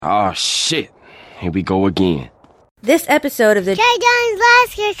Oh, shit. Here we go again. This episode of the John's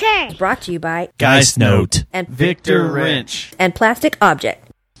Last Kicker is brought to you by Geist Note and Victor Wrench and Plastic Object.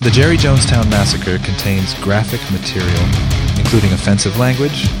 The Jerry Jonestown Massacre contains graphic material, including offensive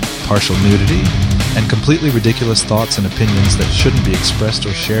language, partial nudity, and completely ridiculous thoughts and opinions that shouldn't be expressed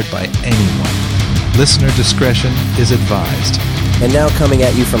or shared by anyone. Listener discretion is advised. And now coming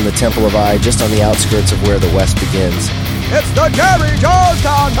at you from the Temple of Eye, just on the outskirts of where the West begins. It's the Jerry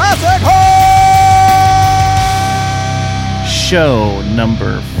Jonestown Massacre! Show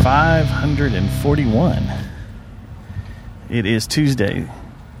number 541. It is Tuesday,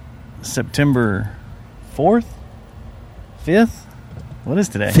 September 4th? 5th? What is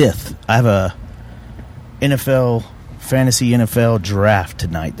today? 5th. I have a fantasy NFL draft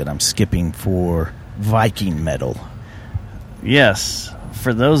tonight that I'm skipping for Viking medal. Yes.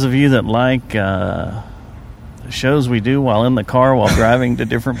 For those of you that like shows we do while in the car while driving to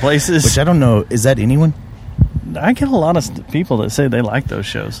different places. Which I don't know. Is that anyone? I get a lot of people that say they like those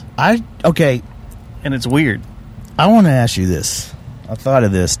shows. Okay. And it's weird. I want to ask you this. I thought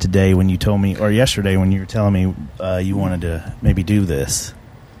of this today when you told me, or yesterday when you were telling me you wanted to maybe do this.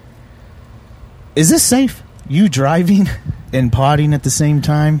 Is this safe? You driving and potting at the same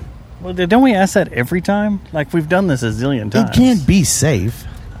time? Well, don't we ask that every time? Like, we've done this a zillion times. It can't be safe.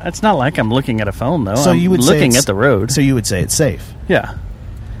 It's not like I'm looking at a phone, though. So I'm you would looking say at the road. So you would say it's safe? Yeah.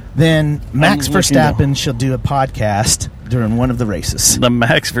 Then Max Verstappen shall do a podcast during one of the races. The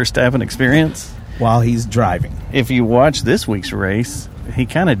Max Verstappen experience? While he's driving. If you watch this week's race, he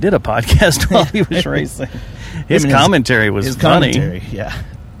kind of did a podcast while he was racing. His commentary was funny. Yeah.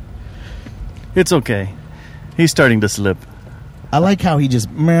 It's okay. He's starting to slip. I like how he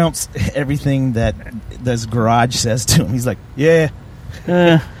just mounts everything that this garage says to him. He's like, yeah.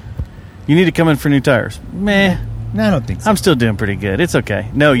 You need to come in for new tires. Meh. No, I don't think so. I'm still doing pretty good. It's okay.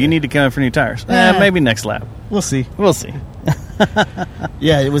 No, you need to come in for new tires. Maybe next lap. We'll see. We'll see.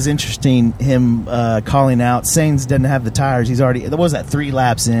 Yeah, it was interesting, him calling out, Sainz doesn't have the tires. There was that 3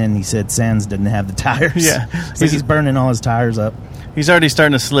 laps in, he said Sainz doesn't have the tires. Yeah. He's burning all his tires up. He's already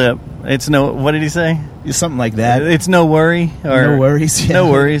starting to slip. It's no, what did he say? Something like that. It's no worry. Or no worries. Yeah.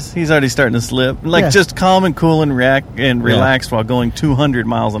 No worries. He's already starting to slip. Just calm and cool and relaxed while going 200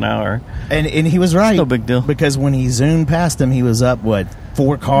 miles an hour. And he was right. It's no big deal. Because when he zoomed past him, he was up,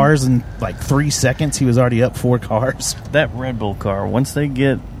 4 cars in 3 seconds? He was already up 4 cars. That Red Bull car, once they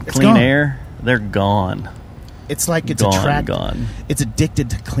get clean air, they're gone. It's like it's gone. It's addicted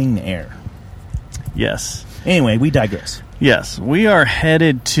to clean air. Yes. Anyway, we digress. Yes, we are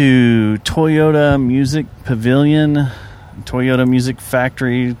headed to Toyota Music Pavilion, Toyota Music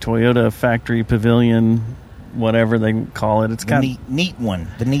Factory, Toyota Factory Pavilion, whatever they call it. It's kind of neat one,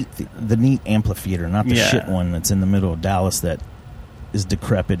 the neat amphitheater, not the shit one that's in the middle of Dallas that is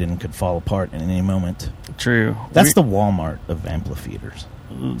decrepit and could fall apart at any moment. True. That's the Walmart of amphitheaters.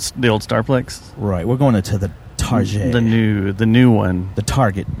 The old Starplex? Right. We're going to the Target. The new one. The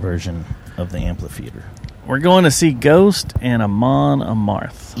Target version of the amphitheater. We're going to see Ghost and Amon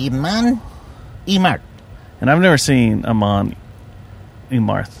Amarth. Amon Amarth. And I've never seen Amon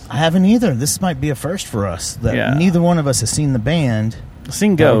Amarth. I haven't either. This might be a first for us. Neither one of us has seen the band.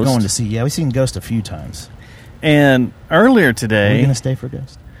 Seen Ghost. We're going to see. Yeah, we've seen Ghost a few times. And earlier today, are we going to stay for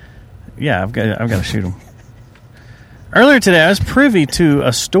Ghost? Yeah, I've got to shoot him. Earlier today, I was privy to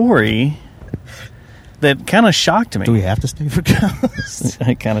a story that kind of shocked me. Do we have to stay for Ghost?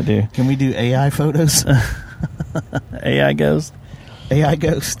 I kind of do. Can we do AI photos? AI Ghost? AI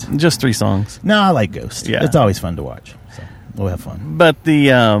Ghost. Just 3 songs. No, I like Ghost. Yeah. It's always fun to watch. So we'll have fun. But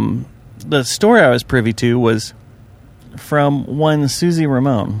the story I was privy to was from one Susie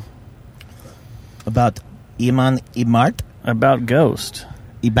Ramone. About Amon Amarth? About Ghost.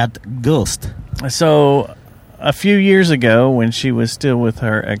 About Ghost. So, a few years ago, when she was still with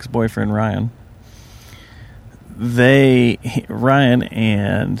her ex-boyfriend, Ryan, Ryan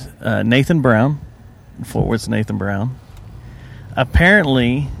and Nathan Brown, Fort Worth's Nathan Brown,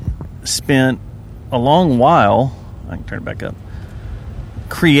 apparently spent a long while, I can turn it back up,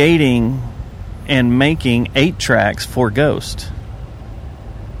 creating and making 8 tracks for Ghost.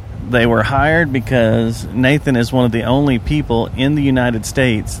 They were hired because Nathan is one of the only people in the United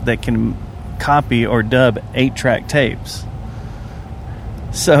States that can copy or dub 8-track tapes.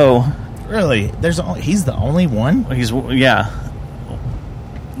 So... Really? He's the only one? There's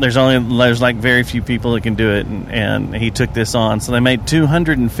like very few people that can do it, and he took this on. So they made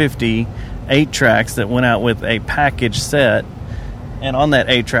 250 8-tracks that went out with a package set, and on that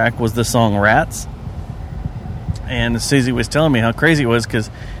 8-track was the song Rats. And Susie was telling me how crazy it was because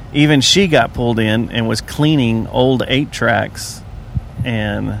even she got pulled in and was cleaning old 8-tracks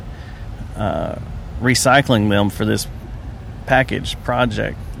and recycling them for this package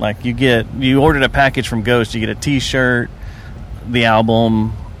project. Like you ordered a package from Ghost, you get a T-shirt, the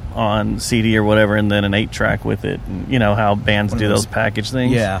album on CD or whatever, and then an 8-track with it. And you know how bands do those package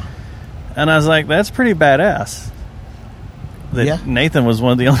things. Yeah. And I was like, that's pretty badass. That Nathan was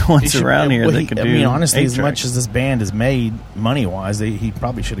one of the only ones around here that could do. I mean, honestly, 8-track. as much as this band has made money wise, he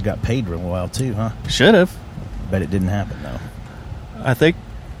probably should have got paid real well too, huh? Should have. But it didn't happen though. I think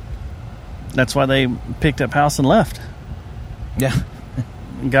that's why they picked up house and left. Yeah.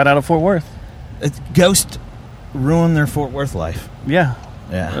 Got out of Fort Worth. Ghost ruined their Fort Worth life. Yeah.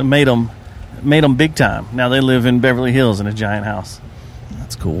 Yeah. It made them big time. Now they live in Beverly Hills in a giant house.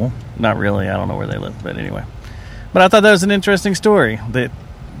 That's cool. Not really. I don't know where they live, but anyway. But I thought that was an interesting story. That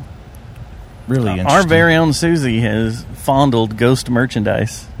really interesting. Our very own Susie has fondled Ghost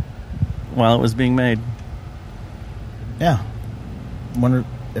merchandise while it was being made. Yeah. Wonder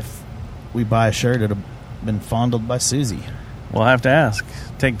if we buy a shirt, it'll been fondled by Susie. We'll have to ask.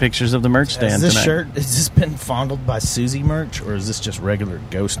 Take pictures of the merch stand Has this tonight. shirt, has this been fondled by Susie merch, or is this just regular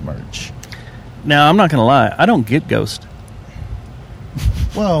Ghost merch? Now, I'm not going to lie. I don't get Ghost.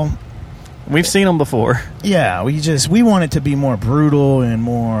 Well, we've seen them before. Yeah, we want it to be more brutal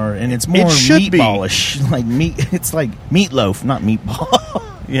and it's more meatballish. Like meat, it's like meatloaf, not meatball.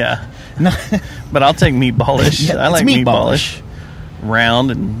 Yeah. But I'll take meatballish. Yeah, I like meatballish. Round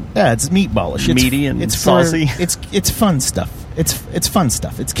and it's meatballish. Meaty and it's saucy. It's fun stuff. It's fun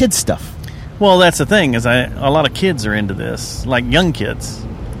stuff. It's kid stuff. Well, that's the thing is a lot of kids are into this, like young kids.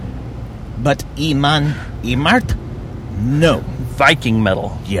 But Mart, no. Viking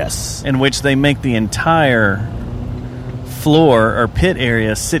metal. Yes. In which they make the entire floor or pit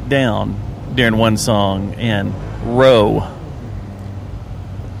area sit down during one song and row.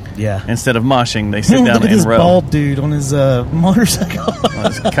 Yeah. Instead of moshing, they sit down Look at and this row. bald dude on his motorcycle.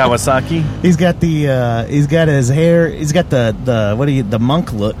 Kawasaki. He's got his hair. He's got the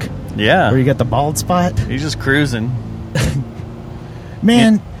monk look. Yeah. Where you got the bald spot. He's just cruising.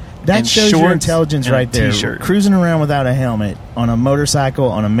 Man, that shows your intelligence and right there. T-shirt. Cruising around without a helmet on a motorcycle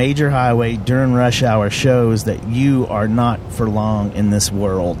on a major highway during rush hour shows that you are not for long in this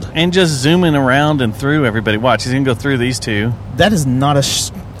world. And just zooming around and through everybody. Watch, he's going to go through these two. That is not a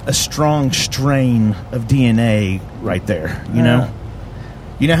strong strain of DNA right there. You know.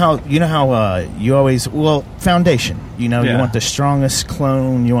 You know how you always foundation. You want the strongest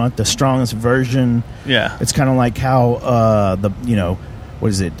clone. You want the strongest version. Yeah. It's kind of like how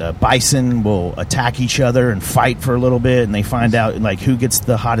bison will attack each other and fight for a little bit, and they find out like who gets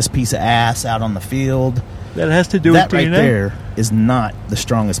the hottest piece of ass out on the field. That has to do that with right DNA. there is not the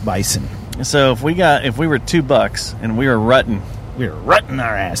strongest bison. So if we were $2 and we were rutting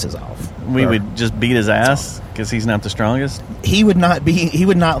our asses off, we would just beat his ass because he's not the strongest. He would not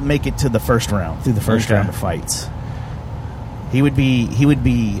make it to the first round through the first round of fights. He would be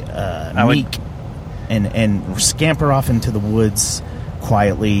meek and scamper off into the woods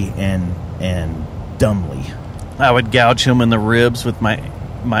quietly and dumbly. I would gouge him in the ribs with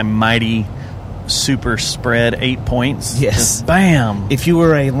my mighty super spread 8 points. Yes. Just bam. If you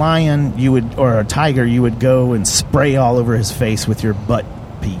were a lion, or a tiger, you would go and spray all over his face with your butt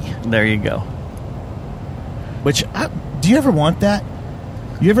pee. There you go. Do you ever want that?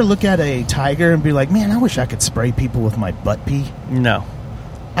 You ever look at a tiger and be like, man, I wish I could spray people with my butt pee? No.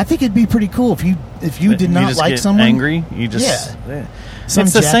 I think it'd be pretty cool if you did not like someone. Angry. You just It's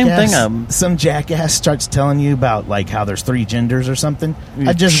the same thing. Some jackass starts telling you about like how there's 3 genders or something.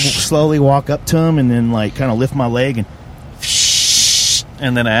 I just slowly walk up to him and then like kind of lift my leg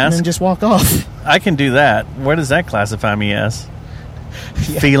and then ask, and then just walk off. I can do that. Where does that classify me as?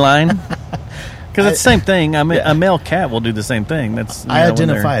 Feline. Because it's the same thing. A male cat will do the same thing. That's I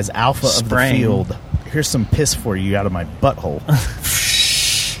identify as alpha spraying. of the field. Here's some piss for you out of my butthole.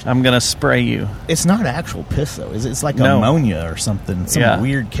 I'm going to spray you. It's not actual piss, though. It's like ammonia or something. Some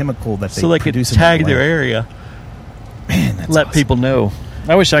weird chemical that they produce. So they could tag their area. Man, that's let awesome. people know.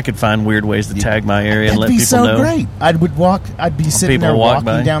 I wish I could find weird ways to tag my area and let people know. That'd be so great. I'd be sitting there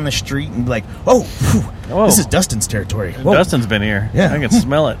walking down the street and be like, this is Dustin's territory. Whoa. Dustin's been here. Yeah. I can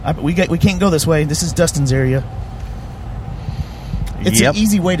smell it. We can't go this way. This is Dustin's area. It's an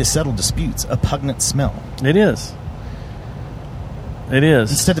easy way to settle disputes. A pungent smell. It is. It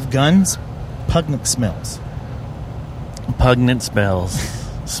is. Instead of guns, pungent smells. Pungent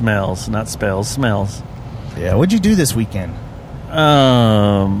smells, not spells, smells. Yeah, what'd you do this weekend?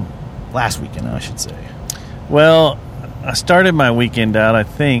 Last weekend, I should say. Well, I started my weekend out, I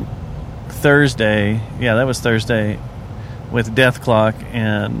think, Thursday. Yeah, that was Thursday with Death Clock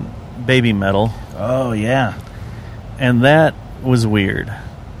and Baby Metal. Oh, yeah. And that was weird.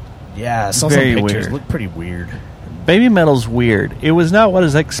 Yeah, I saw Very some pictures. weird. Looked pretty weird. Baby Metal's weird. It was not what I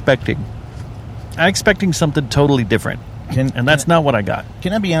was expecting. I was expecting something totally different, and that's not what I got.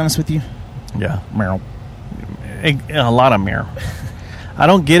 Can I be honest with you? Yeah. Meryl. A lot of mirror. I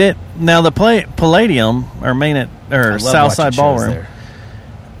don't get it. Now, the Palladium, or Southside Ballroom,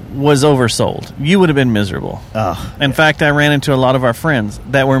 was oversold. You would have been miserable. Oh, In fact, I ran into a lot of our friends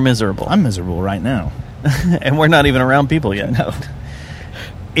that were miserable. I'm miserable right now. And we're not even around people yet. No.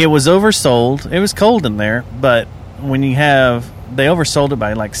 It was oversold. It was cold in there, but when you have... They oversold it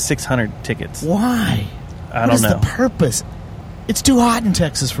by like 600 tickets. Why? I don't know. What is the purpose? It's too hot in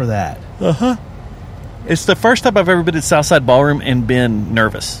Texas for that. Uh-huh. It's the first time I've ever been at Southside Ballroom and been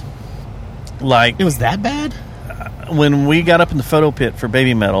nervous. Like... It was that bad? When we got up in the photo pit for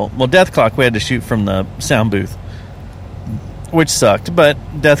Baby Metal... Well, Death Clock, we had to shoot from the sound booth, which sucked. But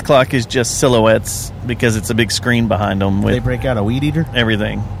Death Clock is just silhouettes because it's a big screen behind them with They break out a weed eater?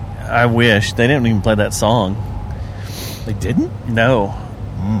 everything. I wish. They didn't even play that song. They didn't? No.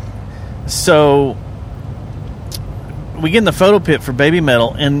 So we get in the photo pit for Baby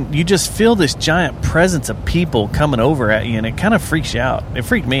Metal, and you just feel this giant presence of people coming over at you, and it kind of freaks you out. It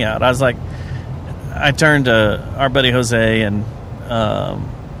freaked me out. I was like, I turned to our buddy Jose and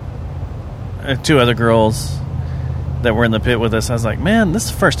two other girls that were in the pit with us. I was like, man, this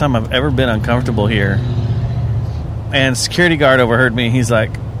is the first time I've ever been uncomfortable here. And security guard overheard me. He's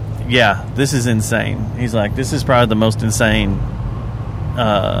like, yeah, this is insane. He's like, this is probably the most insane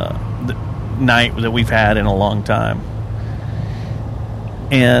night that we've had in a long time.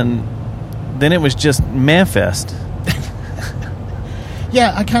 And then it was just Manfest.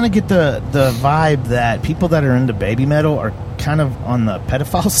 Yeah, I kind of get the vibe that people that are into Baby Metal are kind of on the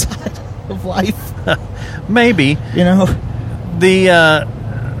pedophile side of life. Maybe. You know?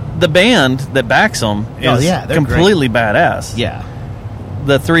 The band that backs them is they're completely badass. Yeah.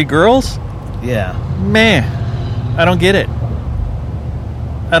 The three girls, Yeah. meh. I don't get it.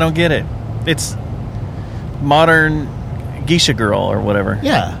 It's modern geisha girl or whatever.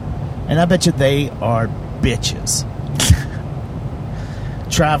 Yeah. And I bet you they are bitches.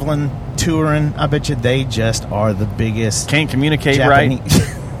 Traveling, touring, I bet you they just are the biggest. Can't communicate right.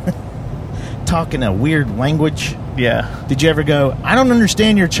 Talking a weird language. Yeah. Did you ever go, I don't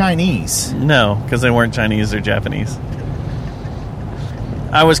understand your Chinese? No, because they weren't Chinese or Japanese.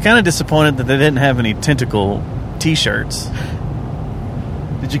 I was kind of disappointed that they didn't have any tentacle T-shirts.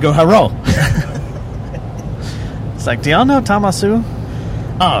 Did you go, hello? It's like, do y'all know Tamasu?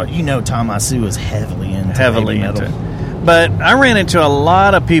 Oh, you know Tamasu is heavily into Heavily Baby into Metal. it. But I ran into a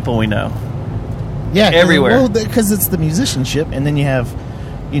lot of people we know. Yeah, everywhere. Well, because it's the musicianship, and then you have,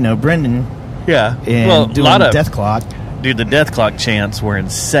 Brendan Yeah. and doing Death Clock. Dude, the Death Clock chants were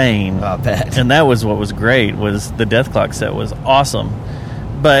insane. I bet. And that was what was great, was the Death Clock set was awesome.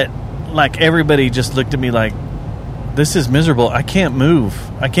 But, like, everybody just looked at me like, this is miserable. I can't move.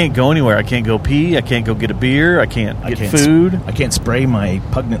 I can't go anywhere. I can't go pee. I can't go get a beer. I can't get food. I can't spray my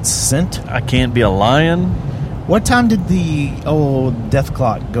pungent scent. I can't be a lion. What time did the old Death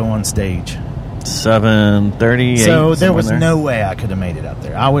Clock go on stage? 7:38. So there was no way I could have made it up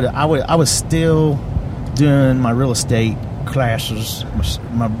there. I was still doing my real estate classes,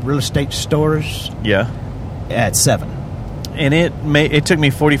 my real estate stores. Yeah. At 7. And it took me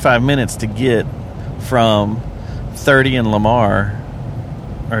 45 minutes to get from 30 in Lamar,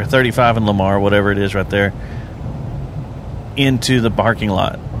 or 35 in Lamar, whatever it is right there, into the parking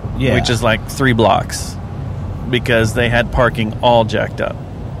lot, which is like 3 blocks, because they had parking all jacked up.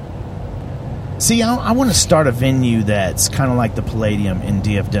 See, I want to start a venue that's kind of like the Palladium in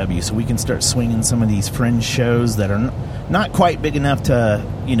DFW, so we can start swinging some of these fringe shows that are not quite big enough to,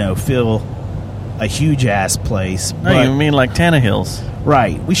 fill a huge-ass place. No, you mean like Tannehill's.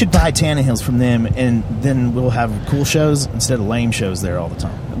 Right. We should buy Tannehill's from them, and then we'll have cool shows instead of lame shows there all the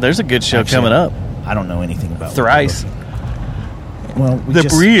time. There's a good show coming up. I don't know anything about Thrice. Well, The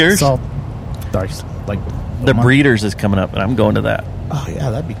Breeders. Thrice, The Breeders is coming up, and I'm going to that. Oh,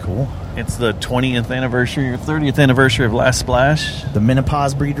 yeah, that'd be cool. It's the 20th anniversary or 30th anniversary of Last Splash. The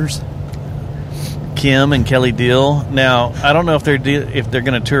Menopause Breeders. Kim and Kelly Deal. Now, I don't know if they're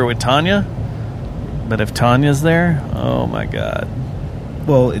going to tour with Tanya, but if Tanya's there, oh my God.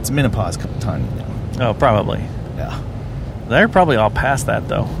 Well, it's Menopause Tanya now. Oh, probably. Yeah. They're probably all past that,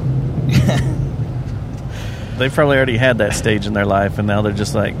 though. They've probably already had that stage in their life, and now they're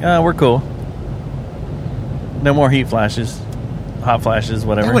just like, oh, we're cool. No more heat flashes, hot flashes,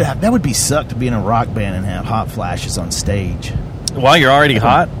 whatever. That would be suck to be in a rock band and have hot flashes on stage. While you're already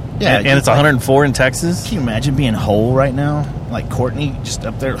hot? Yeah. And it's 104 in Texas? Can you imagine being whole right now? Like Courtney just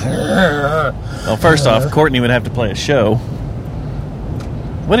up there. Well, first off, Courtney would have to play a show.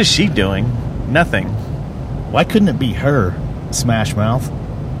 What is she doing? Nothing. Why couldn't it be her, Smash Mouth?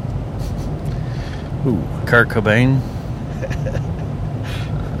 Ooh. Kurt Cobain.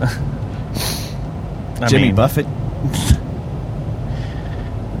 Jimmy Buffett.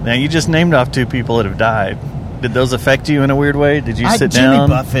 Now, you just named off 2 people that have died. Did those affect you in a weird way? Did you sit Jimmy down?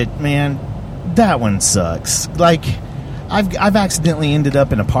 Jimmy Buffett, man, that one sucks. Like, I've accidentally ended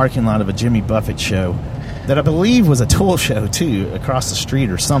up in a parking lot of a Jimmy Buffett show that I believe was a Tool show too, across the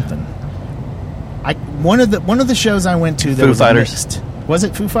street or something. One of the shows I went to that was mixed. Was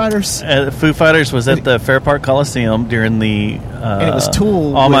it Foo Fighters? Foo Fighters was at the Fair Park Coliseum during the and it was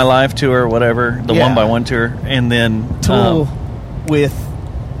Tool All My Life tour or whatever, the 1x1 tour, and then Tool with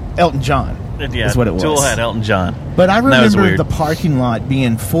Elton John. Yeah, is what it was. Tool had Elton John. But I remember the parking lot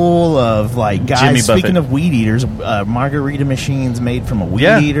being full of like guys. Speaking of weed eaters, margarita machines made from a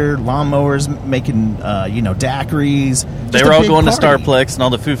weed eater, lawnmowers making daiquiris. They were all going to Starplex, and all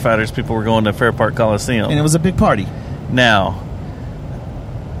the Foo Fighters people were going to Fair Park Coliseum, and it was a big party. Now,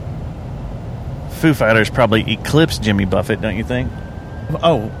 Foo Fighters probably eclipsed Jimmy Buffett, don't you think?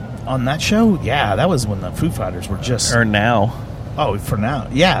 Oh, on that show, yeah, that was when the Foo Fighters were just or now. Oh, for now,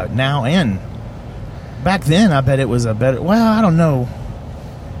 yeah, now and. Back then, I bet it was a better... Well, I don't know.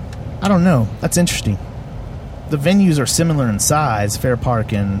 That's interesting. The venues are similar in size, Fair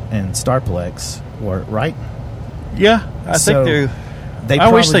Park and Starplex, right? Yeah, I think they're...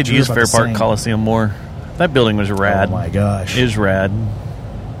 I wish they'd use Fair Park Coliseum more. That building was rad. Oh, my gosh. It was rad.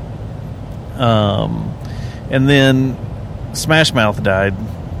 And then Smash Mouth died,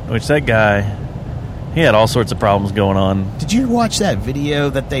 which that guy... He had all sorts of problems going on. Did you watch that video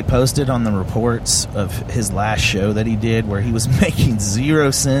that they posted on the reports of his last show that he did, where he was making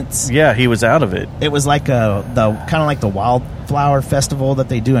 0 cents? Yeah, he was out of it. It was like the Wildflower Festival that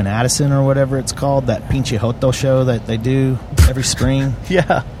they do in Addison or whatever it's called, that Pinche Joto show that they do every spring.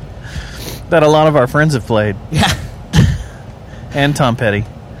 Yeah, that a lot of our friends have played. Yeah, and Tom Petty,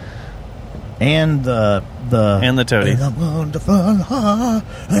 and the Toadies.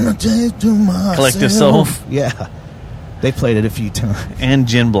 Collective Soul. Yeah. They played it a few times. And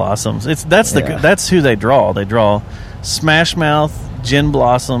Gin Blossoms. That's who they draw. They draw Smash Mouth, Gin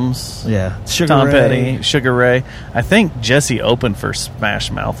Blossoms, Tom Petty, Sugar Ray. I think Jesse opened for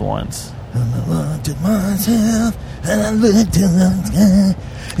Smash Mouth once. I looked at myself and I looked at the sky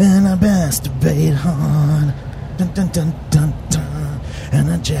and I masturbate hard. Dun, dun, dun, dun, dun. And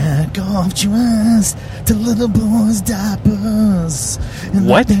I jack off dressed to little boys' diapers. And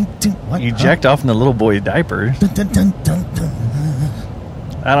what? You jacked off in the little boy diaper? Dun, dun, dun, dun, dun.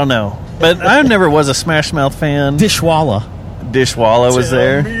 I don't know. But I never was a Smash Mouth fan. Dishwalla was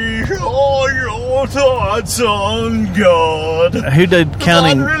there. Tell me all your thoughts on God. Who did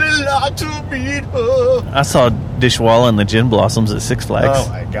counting? I'd really like to meet her. I saw Dishwalla and the Gin Blossoms at Six Flags. Oh,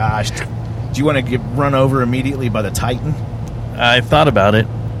 my gosh. Do you want to get run over immediately by the Titan? I thought about it.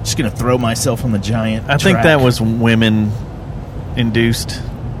 Just going to throw myself on the giant I think that was women-induced.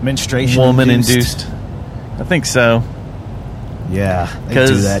 Menstruation Woman-induced. I think so. Yeah, they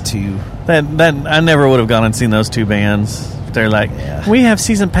do that too. That I never would have gone and seen those two bands. They're like, we have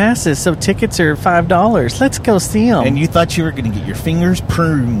season passes, so tickets are $5. Let's go see them. And you thought you were going to get your fingers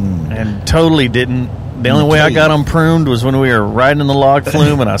pruned. And totally didn't. The only way I got them pruned was when we were riding in the log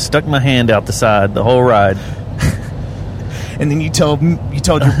flume and I stuck my hand out the side the whole ride. And then you told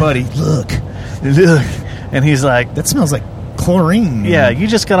your buddy, look. And he's like, that smells like chlorine. Yeah, you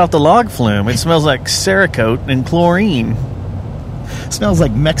just got off the log flume. It smells like Cerakote and chlorine. It smells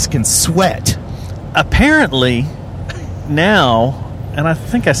like Mexican sweat. Apparently, now, and I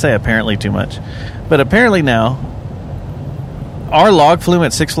think I say apparently too much, but apparently now, our log flume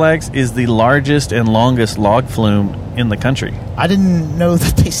at Six Flags is the largest and longest log flume in the country. I didn't know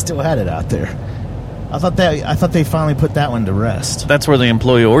that they still had it out there. I thought they finally put that one to rest. That's where the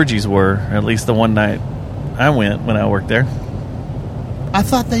employee orgies were, at least the one night I went when I worked there. I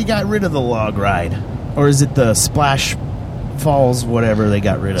thought they got rid of the log ride. Or is it the Splash Falls, whatever they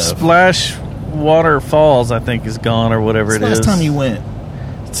got rid of? Splash Water Falls, I think, is gone or whatever it is. Last time you went.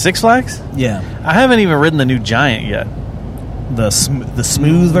 Six Flags? Yeah. I haven't even ridden the new Giant yet. The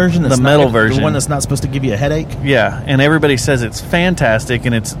smooth version? The metal version. The one that's not supposed to give you a headache? Yeah, and everybody says it's fantastic,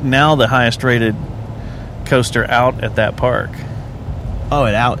 and it's now the highest rated coaster out at that park. Oh,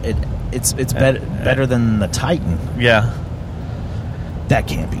 it's better than the Titan. Yeah. That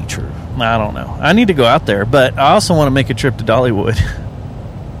can't be true. I don't know. I need to go out there, but I also want to make a trip to Dollywood.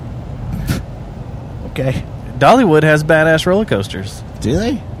 Okay. Dollywood has badass roller coasters. Do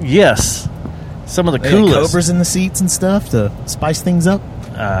they? Yes. Some of the coolest. Cobras in the seats and stuff to spice things up?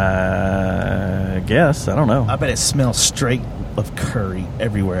 I guess. I don't know. I bet it smells straight of curry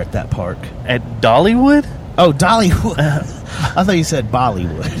everywhere at that park. At Dollywood? Oh, Dollywood. I thought you said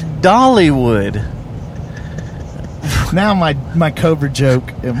Bollywood. Dollywood. Now my Cobra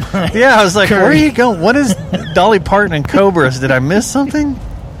joke. And my Yeah, I was like, curry. where are you going? What is Dolly Parton and Cobras? Did I miss something?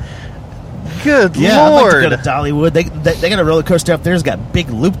 Good Yeah, Lord. I'd like to go to Dollywood. They got a roller coaster up there that's got big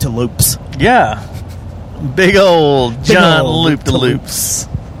loop-to-loops. Yeah. Big old giant loop-de-loops.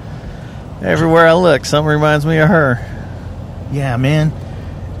 Everywhere I look, something reminds me of her. Yeah, man.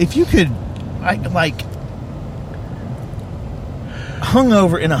 If you could,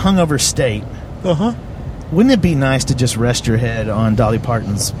 hungover in a hungover state, wouldn't it be nice to just rest your head on Dolly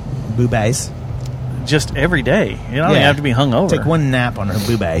Parton's boobies? Just every day. You don't even have to be hungover. Take one nap on her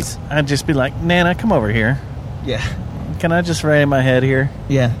boobies. I'd just be like, Nana, come over here. Yeah. Can I just lay my head here?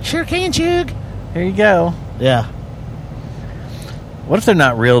 Yeah. Sure can, Chug. Here you go. Yeah. What if they're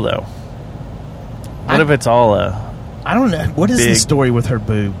not real, though? What if it's all a... I don't know. What is the big- story with her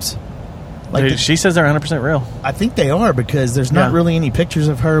boobs? Dude, she says they're 100% real. I think they are, because there's not really any pictures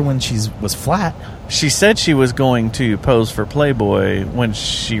of her when she was flat. She said she was going to pose for Playboy when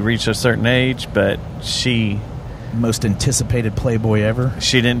she reached a certain age, but Most anticipated Playboy ever.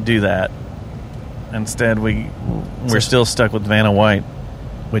 she didn't do that. Instead, we're still stuck with Vanna White.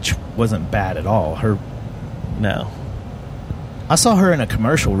 Which wasn't bad at all. No. I saw her in a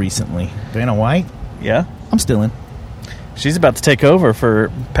commercial recently. Vanna White. Yeah? I'm still in. She's about to take over for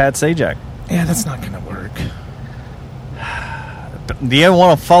Pat Sajak. Yeah, that's not going to work. Do you ever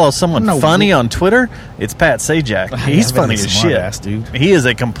want to follow someone No. funny on Twitter? It's Pat Sajak. He's funny as shit. Ass, dude. He is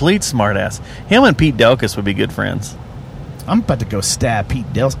a complete smartass. Him and Pete Delkus would be good friends. I'm about to go stab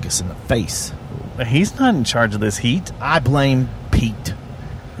Pete Delkus in the face. He's not in charge of this heat. I blame Pete.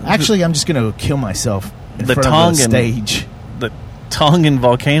 Actually, I'm just going to kill myself in The front of Tongan- the stage. The Tongan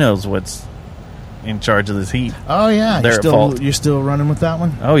volcano's what's in charge of this heat. Oh, yeah. They're at fault. You're still running with that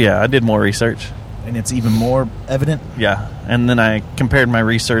one? Oh, yeah. I did more research. And it's even more evident? Yeah. And then I compared my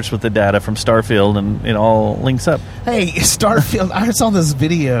research with the data from Starfield, and it all links up. Hey, Starfield, I saw this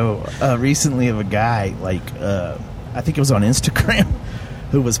video recently of a guy, I think it was on Instagram,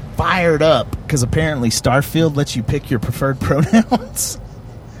 who was fired up because apparently Starfield lets you pick your preferred pronouns.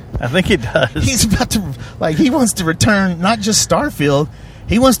 I think it does. He's about to, he wants to return not just Starfield,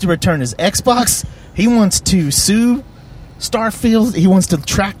 he wants to return his Xbox, he wants to sue Starfield, he wants to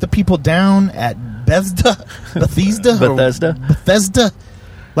track the people down at Bethesda.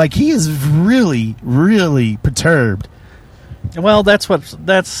 He is really, really perturbed. Well, that's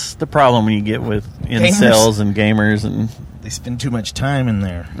the problem when you get with incels and gamers, and they spend too much time in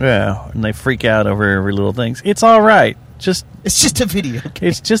there. Yeah, and they freak out over every little thing. It's all right. It's just a video game.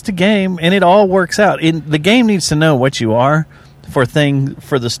 It's just a game, and it all works out. The game needs to know what you are for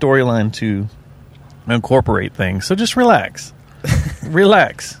the storyline to incorporate things. So just relax.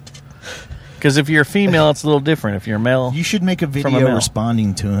 Relax. Because if you're a female, it's a little different. If you're a male, you should make a video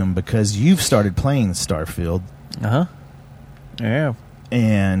responding to him because you've started playing Starfield. Yeah.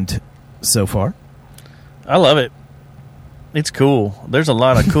 And so far, I love it. It's cool. There's a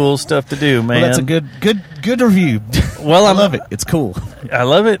lot of cool stuff to do, man. Well, that's a good review. Well, I love it. It's cool. I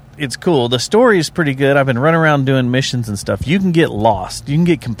love it. It's cool. The story is pretty good. I've been running around doing missions and stuff. You can get lost. You can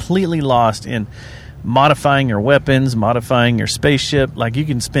get completely lost in modifying your weapons, modifying your spaceship. You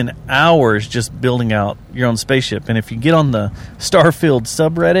can spend hours just building out your own spaceship. And if you get on the Starfield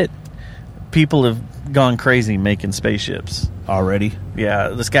subreddit, people have gone crazy making spaceships already. Yeah,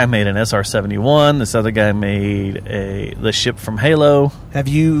 this guy made an SR-71. This other guy made the ship from Halo. Have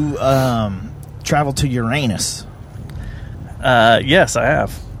you traveled to Uranus? Yes, I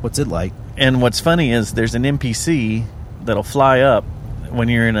have. What's it like? And what's funny is there's an NPC that'll fly up when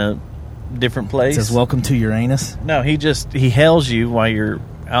you're in a different place. It says, "Welcome to Uranus." No, he hails you while you're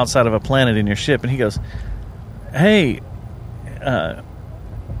outside of a planet in your ship, and he goes, "Hey,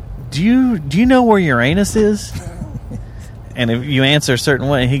 do you know where Uranus is?" And if you answer a certain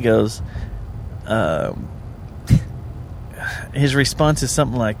way, he goes, his response is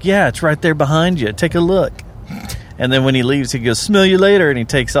something like, "Yeah, it's right there behind you. Take a look." And then when he leaves, he goes, "Smell you later," and he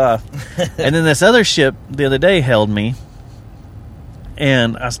takes off. And then this other ship the other day hailed me,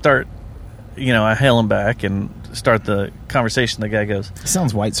 and I hail him back and start the conversation. The guy goes,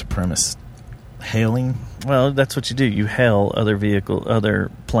 "Sounds white supremacist." Hailing? Well, that's what you do. You hail other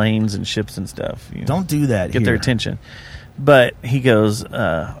planes and ships and stuff. Don't do that. Get their attention. But he goes,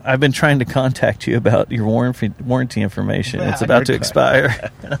 "I've been trying to contact you about your warranty information. It's about to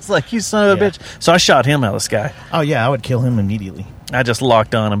expire." And I was like, "You son of a bitch!" So I shot him out of the sky. Oh yeah, I would kill him immediately. I just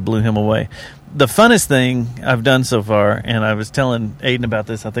locked on and blew him away. the funnest thing I've done so far, and I was telling Aiden about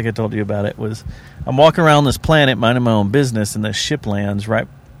this, I think I told you about it, was I'm walking around this planet minding my own business, and this ship lands right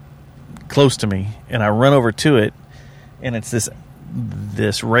close to me, and I run over to it, and it's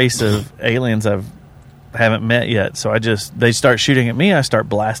this race of aliens I haven't met yet. So they start shooting at me, I start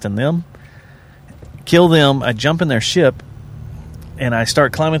blasting them, kill them, I jump in their ship, and I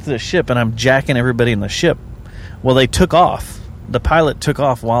start climbing through the ship, and I'm jacking everybody in the ship. Well, they took off. The pilot took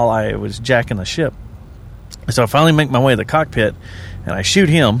off while I was jacking the ship. So I finally make my way to the cockpit, and I shoot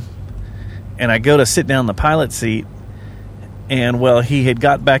him, and I go to sit down in the pilot seat, and, well, he had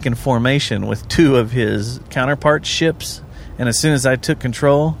got back in formation with two of his counterpart ships, and as soon as I took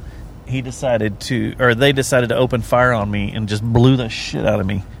control, they decided to open fire on me and just blew the shit out of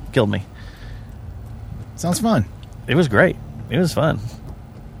me, killed me. Sounds fun. It was great. It was fun.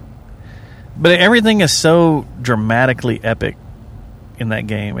 But everything is so dramatically epic in that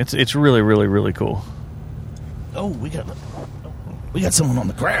game. It's really, really, really cool. Oh, we got someone on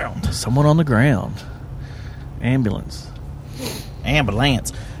the ground. Someone on the ground. Ambulance.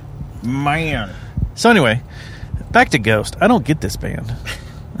 Man. So anyway, back to Ghost. I don't get this band.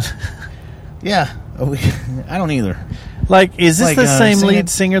 Yeah. I don't either. Like, is this the same lead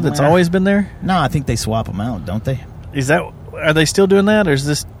singer that's always been there? No, I think they swap them out, don't they? Are they still doing that, or is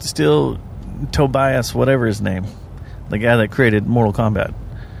this still Tobias, whatever his name, the guy that created Mortal Kombat?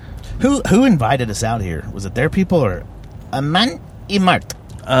 Who invited us out here? Was it their people or Aman Imart?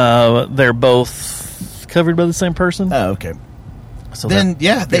 They're both covered by the same person. Oh, okay. So then,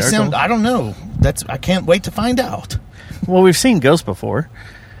 yeah, they sound. I don't know. I can't wait to find out. Well, we've seen Ghost before.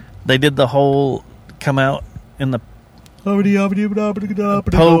 They did the whole come out in the Pope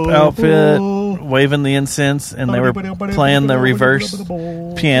outfit, waving the incense, and they were playing the reverse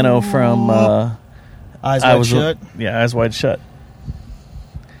piano from Eyes Wide Shut. Yeah, Eyes Wide Shut.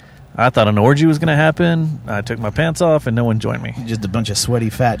 I thought an orgy was going to happen. I took my pants off, and no one joined me. Just a bunch of sweaty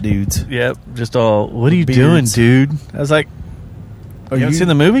fat dudes. Yep, just all, what are you doing, dude? I was like, you haven't seen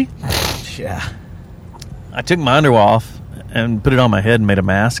the movie? Yeah. I took my underwear off and put it on my head and made a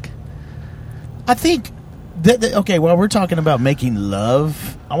mask. I think... okay, well, we're talking about making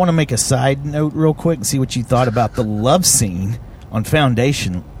love. I want to make a side note real quick and see what you thought about the love scene on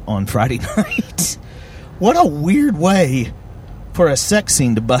Foundation on Friday night. What a weird way for a sex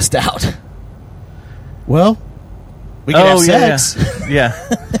scene to bust out. Well, we could have sex. Yeah.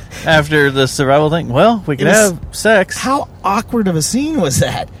 After the survival thing, well, we could have sex. How awkward of a scene was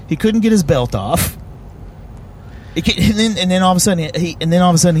that? He couldn't get his belt off. And then all of a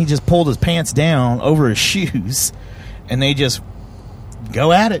sudden he just pulled his pants down over his shoes, and they just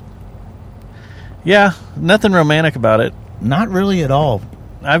go at it. Yeah, nothing romantic about it. Not really at all.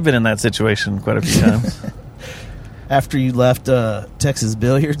 I've been in that situation quite a few times. After you left Texas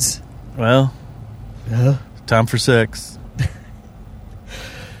Billiards? Well, time for sex.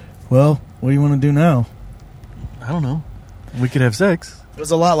 Well, what do you want to do now? I don't know. We could have sex. It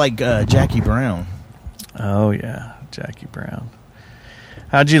was a lot like Jackie Brown. Oh, yeah, Jackie Brown.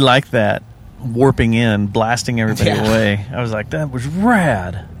 How'd you like that? Warping in, blasting everybody away. I was like, that was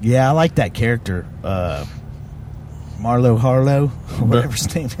rad. Yeah, I like that character. Marlo Harlow, or whatever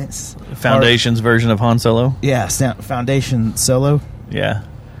his name is. Foundation's version of Han Solo? Yeah, Foundation Solo. Yeah.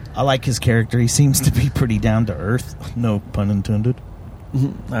 I like his character. He seems to be pretty down to earth. No pun intended.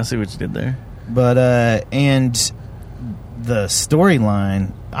 I see what you did there. But, and the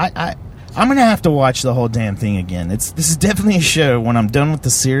storyline, I'm going to have to watch the whole damn thing again. This is definitely a show when I'm done with the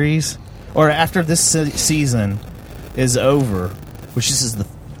series, or after this season is over, which this is the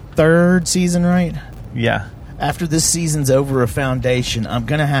third season, right? Yeah. After this season's over of Foundation, I'm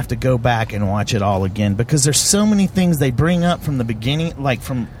going to have to go back and watch it all again, because there's so many things they bring up from the beginning, like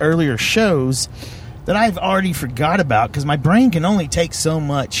from earlier shows, that I've already forgot about, because my brain can only take so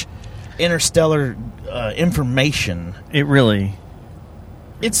much interstellar information. It really...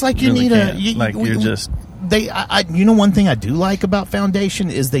 It's like you really need you know, one thing I do like about Foundation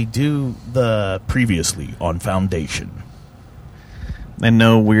is they do the previously on Foundation. And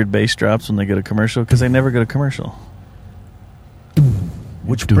no weird bass drops when they go to commercial, because they never go to commercial.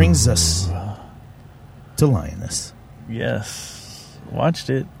 Which brings us to Lioness. Yes.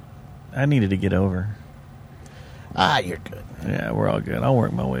 Watched it. I needed to get over. You're good. Yeah, we're all good. I'll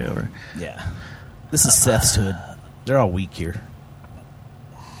work my way over. Yeah. This is Seth's hood. They're all weak here.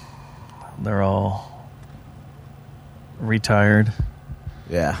 They're all retired.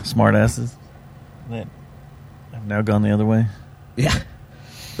 Yeah. Smartasses that have now gone the other way. Yeah.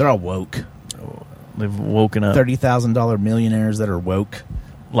 They're all woke. They've woken up. $30,000 millionaires that are woke.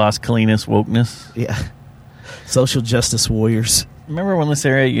 Las Colinas wokeness. Yeah. Social justice warriors. Remember when this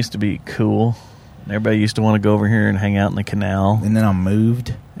area used to be cool? Everybody used to want to go over here and hang out in the canal. And then I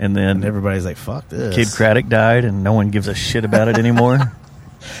moved. And then And everybody's like, fuck this. Kid Craddock died, and no one gives a shit about it anymore.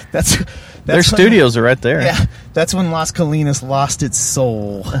 That's Their when- studios are right there. Yeah, that's when Las Colinas lost its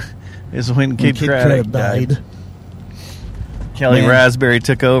soul. Is when Kid Craddock died. Kelly Man. Raspberry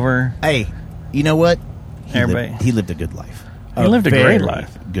took over. Hey, you know what? Everybody. He lived a good life. He lived a great very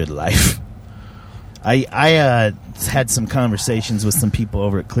life. Good life. I had some conversations with some people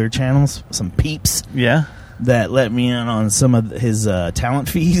over at Clear Channels, some peeps Yeah. that let me in on some of his talent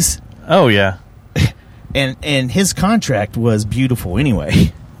fees, Oh, yeah. and his contract was beautiful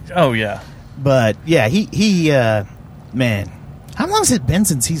anyway. Oh, yeah. But yeah, he man, how long has it been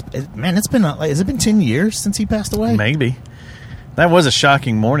since he's man? It's been has it been 10 years since he passed away? Maybe. That was a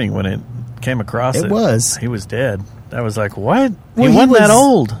shocking morning when it came across. It was. He was dead. That was like, what? Well, he wasn't that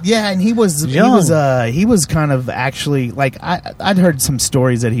old. Yeah, and he was Young. he was kind of actually like I'd heard some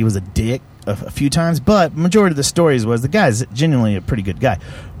stories that he was a dick a few times, but majority of the stories was the guy's genuinely a pretty good guy.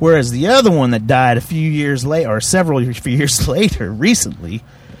 Whereas the other one that died a few years later, or few years later, recently,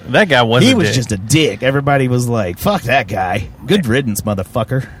 That guy wasn't he was dick. just a dick. Everybody was like, "Fuck that guy, good riddance,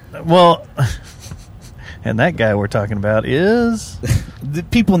 motherfucker." Well, and that guy we're talking about is... The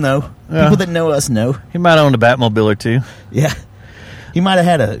people know. Yeah. People that know us know. He might own a Batmobile or two. Yeah. He might have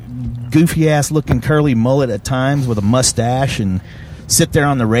had a goofy ass looking curly mullet at times with a mustache and sit there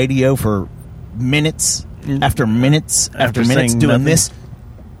on the radio for minutes after minutes after minutes saying doing nothing. this.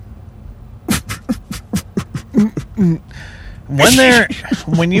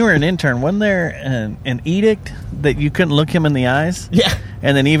 When you were an intern, wasn't there an edict that you couldn't look him in the eyes? Yeah.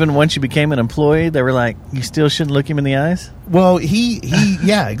 And then even once you became an employee, they were like, you still shouldn't look him in the eyes? Well, he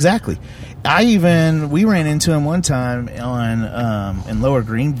yeah, exactly. We ran into him one time on in Lower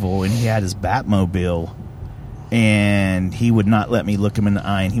Greenville, and he had his Batmobile, and he would not let me look him in the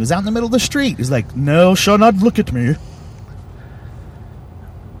eye, and he was out in the middle of the street. He's like, "No, shall not look at me."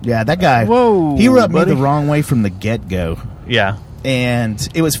 Yeah, that guy. Whoa, he rubbed buddy. me the wrong way from the get-go. Yeah. And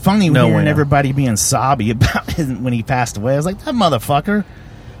it was funny No hearing way. everybody being sobby about him when he passed away. I was like, that motherfucker.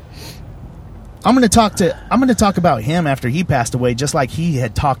 I'm going to talk about him after he passed away, just like he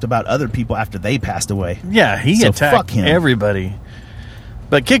had talked about other people after they passed away. Yeah, he So attacked fuck him. everybody.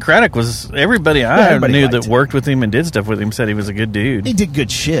 But Kid Craddock was... Everybody everybody knew liked that him. worked with him and did stuff with him said he was a good dude. He did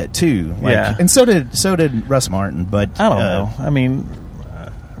good shit too. Like, Yeah. and so did Russ Martin. But I don't know. I mean,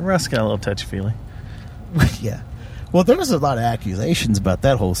 Russ got a little touchy-feely. Yeah. Well, there was a lot of accusations about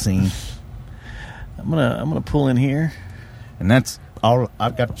that whole scene, I'm gonna pull in here. and that's all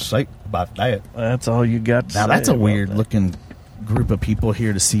I've got to say about that. That's all you got to Now say that's a about weird that. looking group of people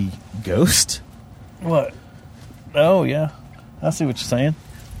here to see Ghost. What? Oh, yeah. I see what you're saying.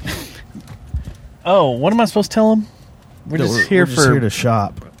 Oh, what am I supposed to tell him? We're just here to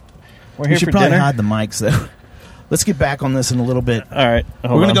shop. We're We here should for probably dinner. hide the mics though. Let's get back on this in a little bit. All right. We're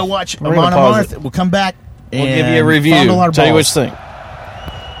gonna go watch Amon Amarth. We'll come back. We'll and give you a review. fondle our Tell you what balls. you think.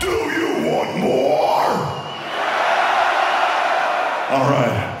 Do you want more? All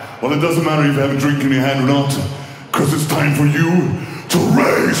right. Well, it doesn't matter if you have a drink in your hand or not, because it's time for you to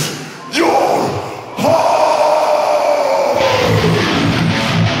raise your heart.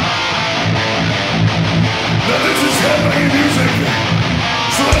 Now this is headbanging music,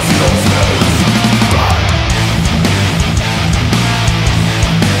 so let's go, fellas.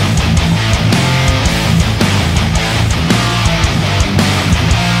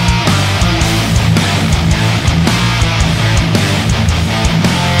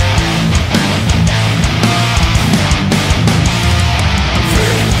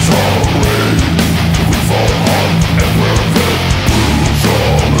 Victory!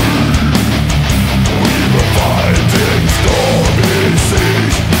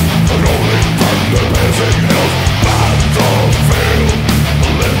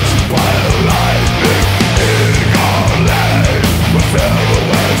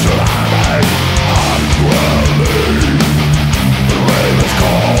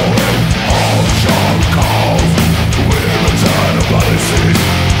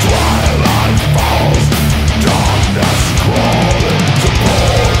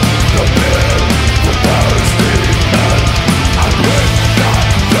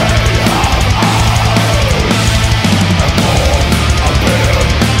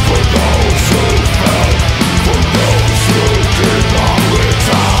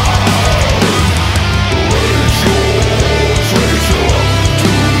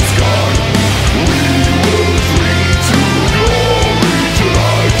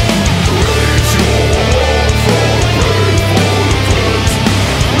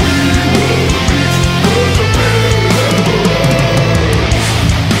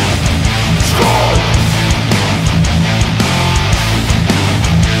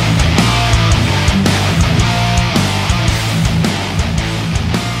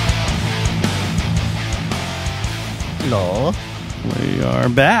 Hello. We are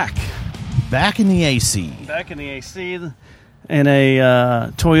back. Back in the AC. Back in the AC. In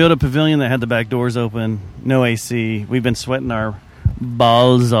a Toyota Pavilion that had the back doors open. No AC. We've been sweating our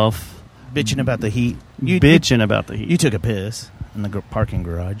balls off. Bitching about the heat. About the heat. You took a piss in the parking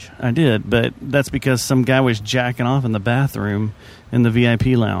garage. I did, but that's because some guy was jacking off in the bathroom in the VIP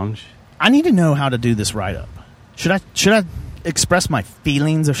lounge. I need to know how to do this write-up. Should I express my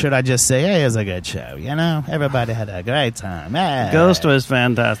feelings, or should I just say, hey, it was a good show, you know? Everybody had a great time. Hey. Ghost was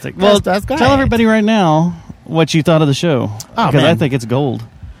fantastic. Ghost was great. Tell everybody right now what you thought of the show. Because I think it's gold.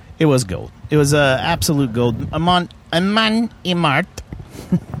 It was gold. It was absolute gold. Amon Imart.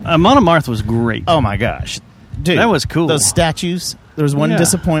 Amon Amarth was great. Oh, my gosh. Dude, that was cool. Those statues. There was one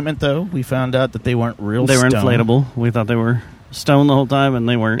disappointment, though. We found out that they weren't real They were stone. Inflatable. We thought they were stone the whole time, and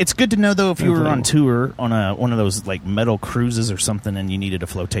they weren't. It's good to know, though, if you were on inflatable. tour on one of those like metal cruises or something and you needed a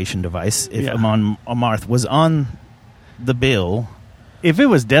flotation device, if Amon Amarth was on the bill. If it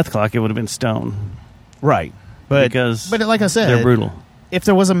was Death Clock, it would have been stone. Right. But like I said, they're brutal. If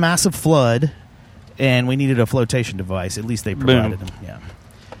there was a massive flood and we needed a flotation device, at least they provided them. Yeah.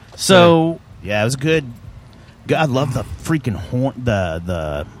 So yeah, it was good. I love the freaking horn,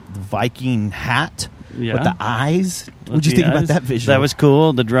 the Viking hat with the eyes. What'd you think about that visual? That was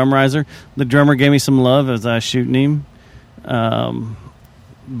cool. The drum riser. The drummer gave me some love as I was shooting him.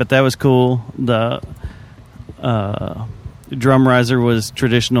 But that was cool. The drum riser was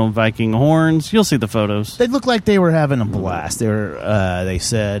traditional Viking horns. You'll see the photos. They looked like they were having a blast. They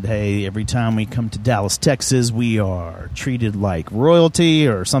said, hey, every time we come to Dallas, Texas, we are treated like royalty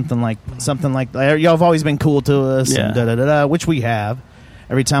or something like that. Y'all have always been cool to us, and da-da-da-da, which we have.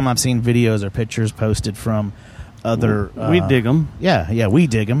 Every time I've seen videos or pictures posted from other... we dig them. Yeah, we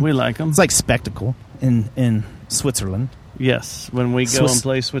dig them. We like them. It's like spectacle in Switzerland. Yes, when we go and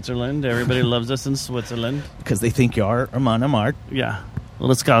play Switzerland, everybody loves us in Switzerland. Because they think you are Amon Amart. Yeah.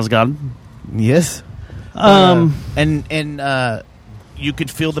 Well, it's Skarsgård. Yes. And you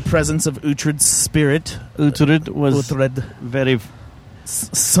could feel the presence of Uhtred's spirit. Uhtred was very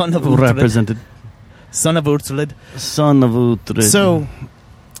son of Uhtred. represented. Son of Uhtred. Son of Uhtred. So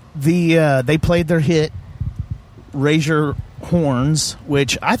they played their hit, Raise Your Horns,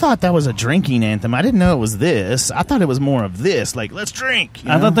 which I thought that was a drinking anthem. I didn't know it was this. I thought it was more of this, like, let's drink.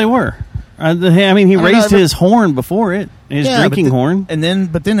 I thought they were. I mean, he raised his horn before it, his drinking horn.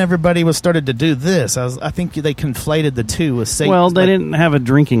 But then everybody started to do this. I think they conflated the two with Satan. Well, they didn't have a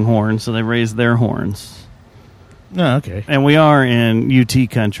drinking horn, so they raised their horns. Oh, okay. And we are in UT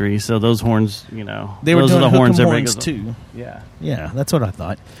country, so those horns, they were those doing are the horns horns too. Yeah. Yeah, that's what I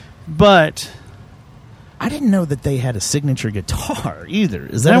thought. But I didn't know that they had a signature guitar either.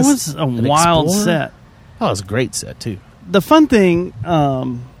 That was a wild set. Oh, it was a great set too. The fun thing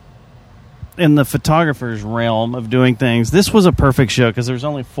in the photographer's realm of doing things, this was a perfect show because there was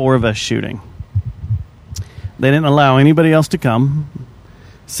only 4 of us shooting. They didn't allow anybody else to come.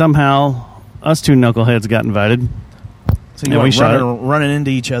 Somehow, us 2 knuckleheads got invited. So you were running into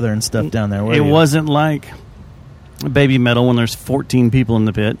each other and stuff down there. It wasn't like Baby Metal when there's 14 people in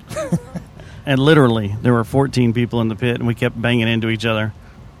the pit. And literally, there were 14 people in the pit, and we kept banging into each other.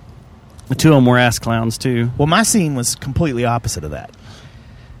 The 2 of them were ass clowns, too. Well, my scene was completely opposite of that.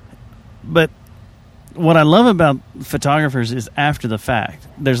 But what I love about photographers is after the fact.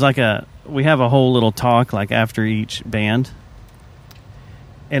 There's we have a whole little talk, like, after each band.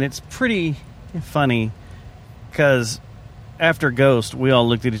 And it's pretty funny, because after Ghost, we all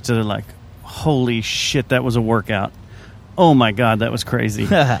looked at each other like, holy shit, that was a workout. Oh, my God, that was crazy.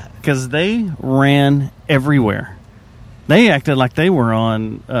 Because they ran everywhere. They acted like they were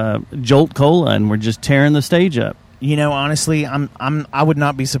on Jolt Cola and were just tearing the stage up. Honestly, I would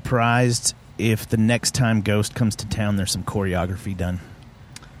not be surprised if the next time Ghost comes to town, there's some choreography done.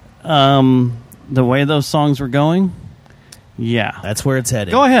 The way those songs were going, yeah. That's where it's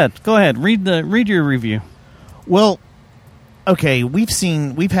headed. Go ahead. Read your review. Well, okay,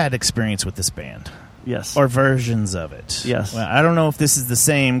 we've had experience with this band. Yes. Or versions of it. Yes. Well, I don't know if this is the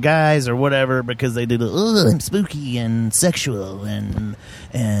same guys or whatever, because they did I'm spooky and sexual and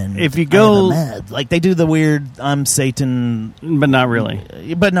if you go mad. Like they do the weird I'm Satan, but not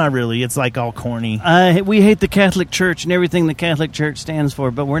really. But not really. It's like all corny. We hate the Catholic Church and everything the Catholic Church stands for,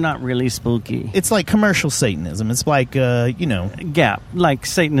 but we're not really spooky. It's like commercial Satanism. It's like Gap, like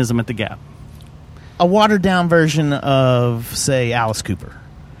Satanism at the Gap. A watered down version of, say, Alice Cooper.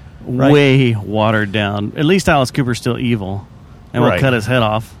 Right? Way watered down. At least Alice Cooper's still evil and will cut his head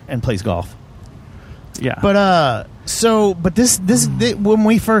off and plays golf. Yeah. But this when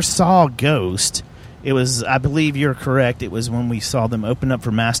we first saw Ghost, it was, I believe you're correct, it was when we saw them open up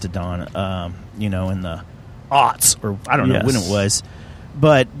for Mastodon, in the aughts, or I don't know Yes. when it was.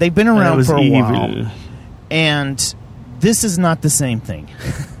 But they've been It around was for a evil. while. And this is not the same thing.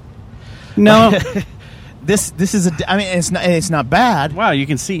 No. This is I mean, it's not bad. Wow, you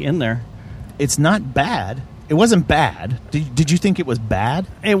can see in there. It's not bad. It wasn't bad. Did you think it was bad?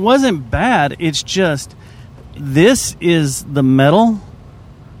 It wasn't bad. It's just this is the metal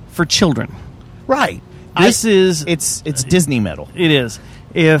for children. Right. This is it's Disney metal. It is.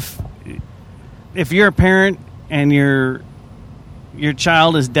 If you're a parent and your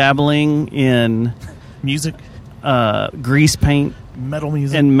child is dabbling in Music, grease paint metal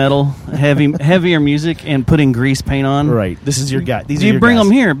music, and metal heavier music and putting grease paint on, right. This is your guy. These are you your bring guys.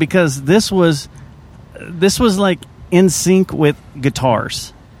 them here because this was like in sync with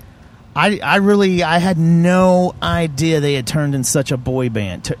guitars. I had no idea they had turned into such a boy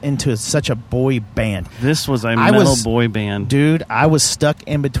band. This was a metal boy band. Dude, I was stuck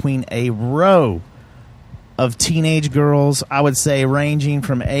in between a row of teenage girls, I would say ranging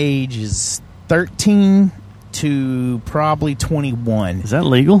from ages 13 to probably 21. Is that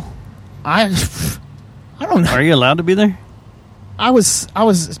legal? I don't know. Are you allowed to be there? I was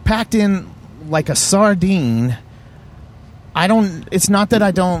packed in like a sardine. It's not that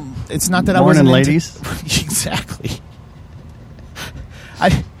I wasn't Morning, ladies. Exactly.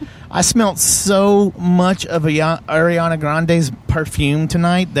 I smelled so much of Ariana Grande's perfume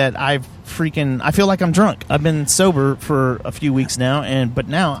tonight that I feel like I'm drunk. I've been sober for a few weeks now, but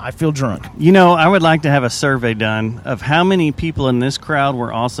now I feel drunk. You know, I would like to have a survey done of how many people in this crowd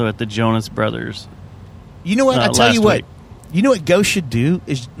were also at the Jonas Brothers. You know what? I tell you what. week. You know what Ghost should do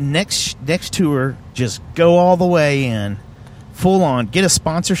is next tour, just go all the way in, full on. Get a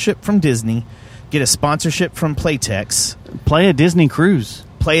sponsorship from Disney, get a sponsorship from Playtex, Play a Disney cruise.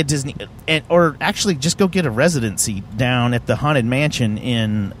 play a Disney, or actually just go get a residency down at the Haunted Mansion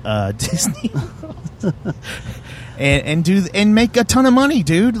in Disney, and make a ton of money,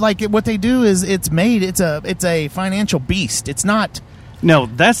 dude. Like what they do is it's a financial beast. It's not. No,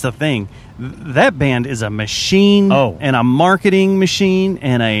 that's the thing. That band is a machine, Oh. and a marketing machine,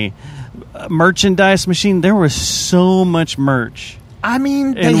 and a merchandise machine. There was so much merch. I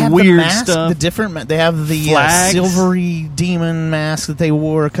mean, they And have weird the mask, stuff. the different. They have the Flags. silvery demon mask that they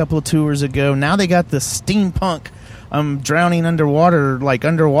wore a couple of tours ago. Now they got the steampunk, drowning underwater A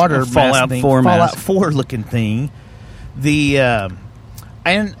Fallout mask thing, 4 Fallout mask. 4 looking thing.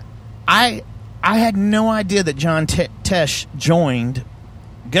 And I had no idea that John Tesh joined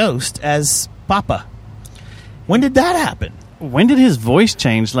Ghost as Papa. When did that happen? When did his voice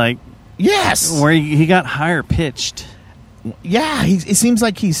change? Like, Yes. where he got higher pitched. Yeah, it seems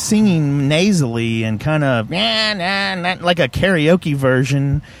like he's singing nasally and kind of like a karaoke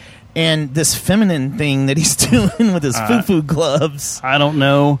version, and this feminine thing that he's doing with his foo-foo gloves. I don't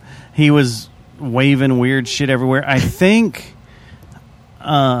know. He was waving weird shit everywhere. I think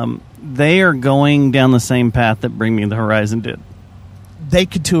they are going down the same path that Bring Me the Horizon did. They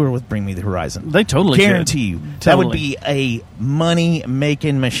could tour with Bring Me the Horizon. They totally guarantee could. you that would Totally. be a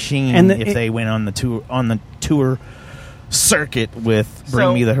money-making machine And if they went on the tour circuit with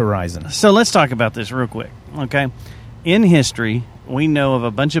Bring Me the Horizon. So let's talk about this real quick, okay? In history, we know of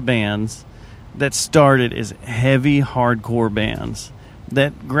a bunch of bands that started as heavy hardcore bands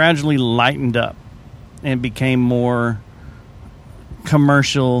that gradually lightened up and became more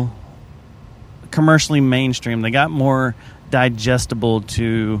commercially mainstream. They got more digestible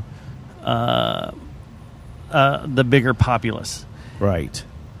to the bigger populace. Right.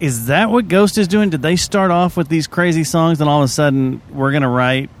 Is that what Ghost is doing? Did they start off with these crazy songs and all of a sudden we're going to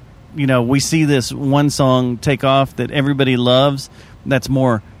write, we see this one song take off that everybody loves that's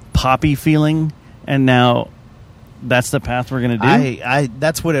more poppy feeling, and now that's the path we're going to do?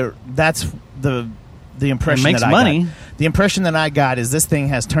 That's the impression It makes that I money. got. The impression that I got is this thing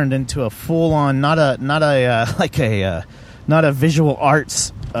has turned into a full on not a visual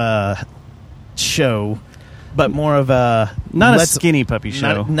arts show, but more of a Not a skinny puppy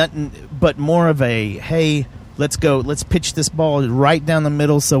show. but more of a hey, let's pitch this ball right down the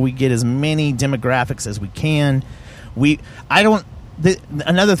middle so we get as many demographics as we can.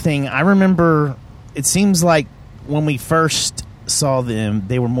 Another thing I remember, it seems like when we first saw them,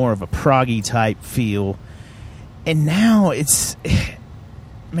 they were more of a proggy type feel, and now it's.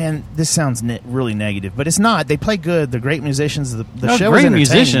 Man, this sounds really negative, but it's not. They play good. They're great musicians. The show was great entertaining.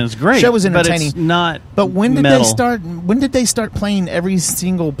 musicians, great. The show was entertaining. But it's not. But when did metal. they start? When did they start playing every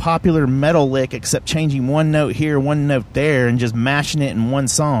single popular metal lick except changing one note here, one note there, and just mashing it in one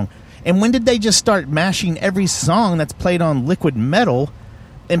song? And when did they just start mashing every song that's played on Liquid Metal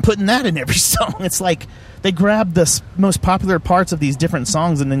and putting that in every song. It's like they grab the most popular parts of these different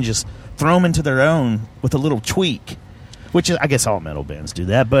songs and then just throw them into their own with a little tweak, which is, I guess all metal bands do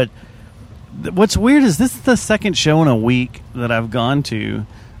that. But what's weird is this is the second show in a week that I've gone to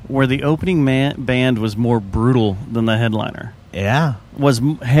where the opening band was more brutal than the headliner. Yeah. Was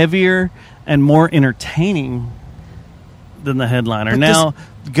heavier and more entertaining than the headliner. But now,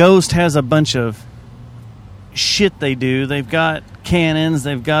 Ghost has a bunch of shit they do. They've got cannons,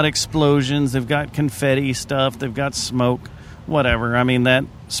 they've got explosions, they've got confetti stuff, they've got smoke, whatever. I mean, that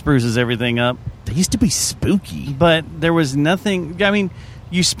spruces everything up. They used to be spooky. But there was nothing... I mean,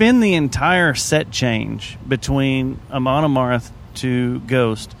 you spin the entire set change between Amon Amarth to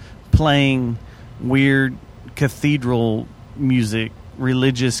Ghost playing weird cathedral music,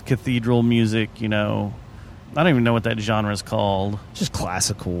 religious cathedral music, you know. I don't even know what that genre is called. Just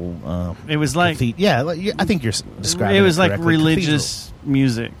classical. It was like... I think you're describing it It was like correctly. religious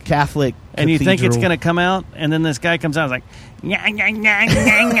music. Catholic And you think it's going to come out, and then this guy comes out and is like... You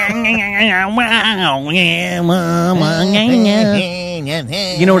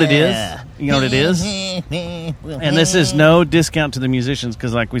know what it is? You know what it is? And this is no discount to the musicians,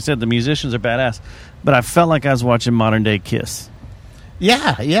 because like we said, the musicians are badass. But I felt like I was watching modern-day Kiss.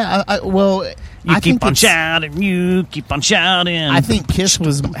 Yeah. You keep on shouting, you keep on shouting. I think Kiss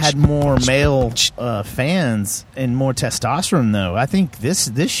had more male fans and more testosterone, though. I think this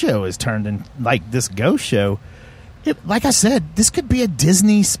show is turned in, like this Ghost show. Like I said, this could be a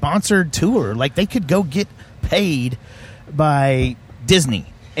Disney-sponsored tour. Like, they could go get paid by Disney,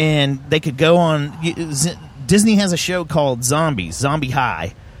 and they could go on... Disney has a show called Zombie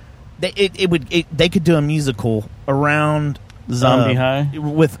High. They could do a musical around... Zombie High?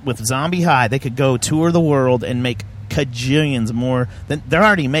 With Zombie High, they could go tour the world and make cajillions more. They're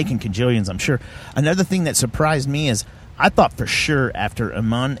already making cajillions, I'm sure. Another thing that surprised me is I thought for sure after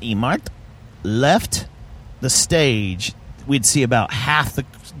Amon Amarth left the stage, we'd see about half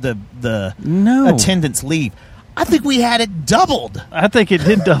the attendance leave. I think we had it doubled. I think it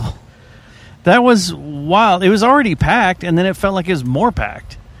did double. That was wild. It was already packed, and then it felt like it was more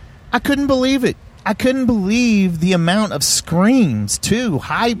packed. I couldn't believe it. I couldn't believe the amount of screams, too.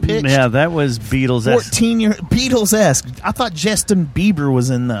 High-pitched. Yeah, that was Beatles-esque. 14-year Beatles-esque. I thought Justin Bieber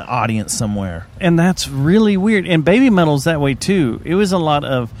was in the audience somewhere. And that's really weird. And Baby Metal's that way, too. It was a lot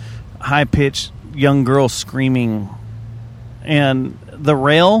of high-pitched young girls screaming. And the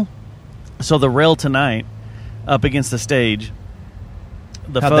rail tonight, up against the stage,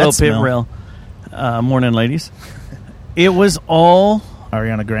 the How'd photo that pit smell? rail, morning, ladies. It was all...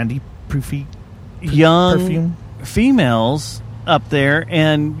 Ariana Grande proofy young perfume females up there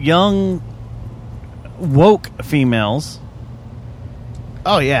and young woke females.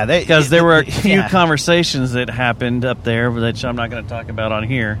 Oh yeah, because there were a few conversations that happened up there that I'm not going to talk about on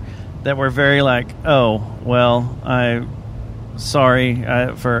here that were very like, oh well, I sorry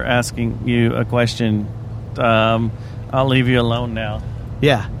for asking you a question. I'll leave you alone now.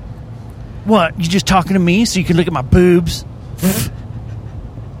 Yeah. What? You just talking to me so you can look at my boobs?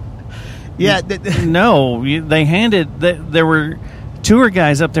 Yeah, no. They handed. There were tour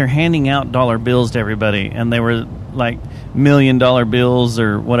guys up there handing out dollar bills to everybody, and they were like $1 million bills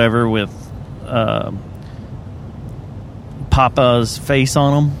or whatever with Papa's face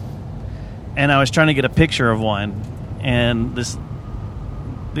on them. And I was trying to get a picture of one, and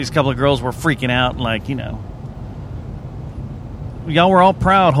these couple of girls were freaking out, like, you know, y'all were all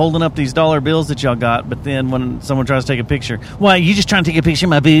proud holding up these dollar bills that y'all got, but then when someone tries to take a picture, why, you just trying to take a picture of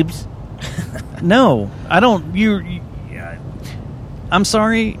my boobs? No, I don't. I'm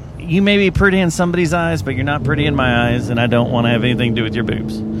sorry. You may be pretty in somebody's eyes, but you're not pretty in my eyes, and I don't want to have anything to do with your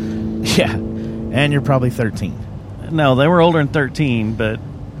boobs. Yeah, and you're probably 13. No, they were older than 13, but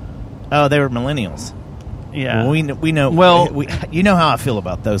oh, they were millennials. Yeah, well, we know. Well, you know how I feel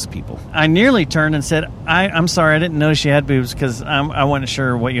about those people. I nearly turned and said, "I'm sorry, I didn't know she had boobs because I wasn't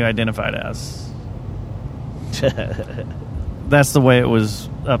sure what you identified as." That's the way it was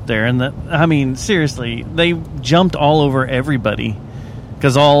up there, and I mean, seriously, they jumped all over everybody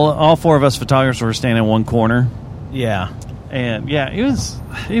because all four of us photographers were standing in one corner. Yeah, and yeah, it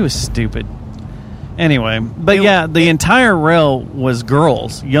was stupid. Anyway, but the entire rail was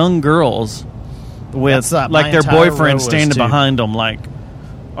girls, young girls, with like their boyfriend standing behind them, like,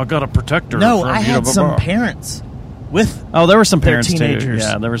 I got to protect her. No, I had some parents with. Oh, there were some parents teenagers. Too.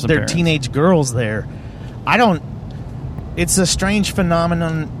 Yeah, there were some. There teenage girls there. It's a strange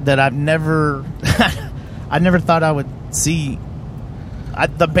phenomenon that I've never, I never thought I would see.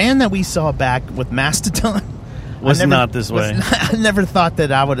 The band that we saw back with Mastodon, was not this way. I never thought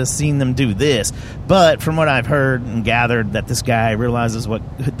that I would have seen them do this. But from what I've heard and gathered, that this guy realizes what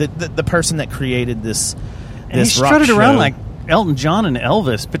the person that created this And he strutted around like Elton John and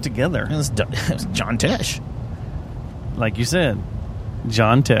Elvis put together. It was John Tesh. Like you said,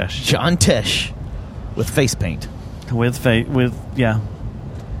 John Tesh. John Tesh with face paint. Yeah.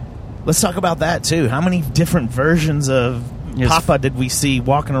 Let's talk about that too. How many different versions of Papa did we see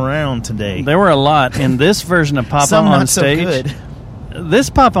walking around today? There were a lot. In this version of Papa Some on not so stage, good. This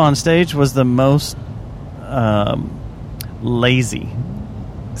Papa on stage was the most lazy.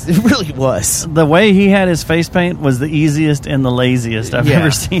 It really was. The way he had his face paint was the easiest and the laziest I've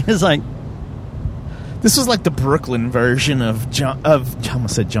ever seen. It's like, this was like the Brooklyn version of I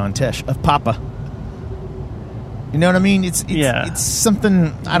almost said John Tesh, of Papa. You know what I mean? It's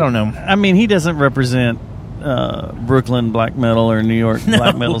something, I don't know. I mean, he doesn't represent Brooklyn black metal or New York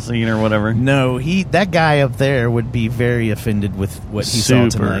black metal scene or whatever. No, that guy up there would be very offended with what he saw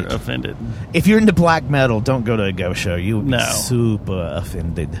tonight. Super offended. If you're into black metal, don't go to a Go show. You'll be No. super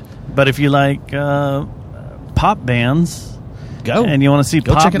offended. But if you like pop bands, go. And you want to see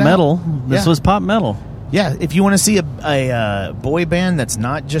Go pop check it out. metal, this Yeah. was pop metal. Yeah, if you want to see a boy band that's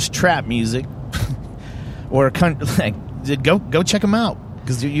not just trap music, or go check them out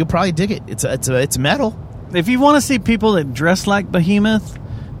because you'll probably dig it. It's metal. If you want to see people that dress like Behemoth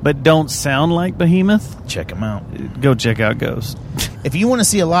but don't sound like Behemoth, check them out. Go check out Ghost. If you want to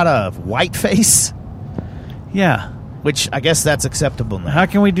see a lot of whiteface, yeah, which I guess that's acceptable now. How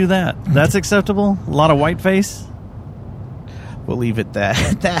can we do that? That's acceptable? A lot of whiteface? We'll leave it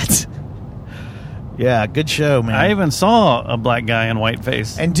that. Yeah, good show, man. I even saw a black guy in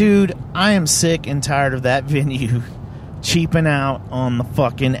whiteface. And dude, I am sick and tired of that venue cheaping out on the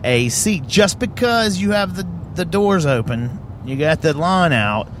fucking AC. Just because you have the doors open, you got the lawn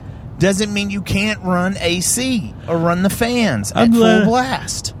out, doesn't mean you can't run AC or run the fans at full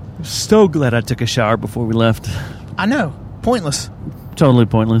blast. So glad I took a shower before we left. I know. Pointless. Totally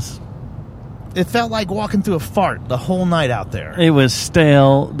pointless. It felt like walking through a fart the whole night out there. It was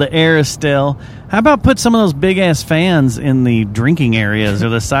stale. The air is stale. How about put some of those big-ass fans in the drinking areas or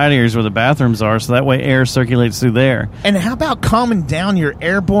the side areas where the bathrooms are so that way air circulates through there? And how about calming down your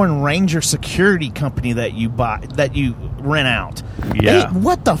Airborne Ranger security company that you rent out? Yeah.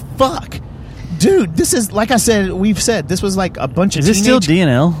 What the fuck? Dude, this is, like I said, we've said, this was like a bunch of Is it still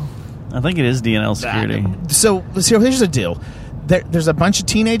DNL? I think it is DNL security. So here's the deal. There's a bunch of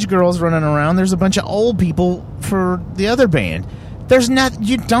teenage girls running around. There's a bunch of old people for the other band.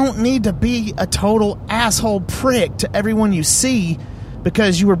 You don't need to be a total asshole prick to everyone you see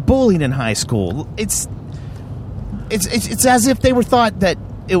because you were bullied in high school. It's as if they were thought that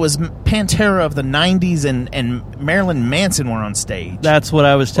it was Pantera of the 90s and Marilyn Manson were on stage. That's what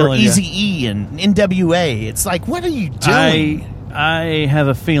I was telling you. Or Eazy-E and NWA. It's like, what are you doing? I have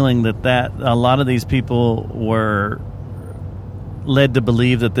a feeling that a lot of these people were led to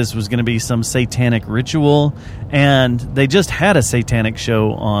believe that this was going to be some satanic ritual, and they just had a satanic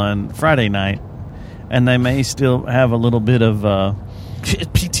show on Friday night, and they may still have a little bit of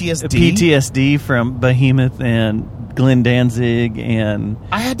PTSD from Behemoth and Glenn Danzig and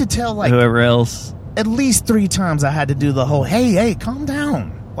I had to tell whoever else. At least 3 times I had to do the whole hey, calm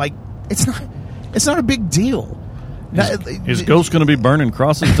down. Like, it's not a big deal. Is Ghost going to be burning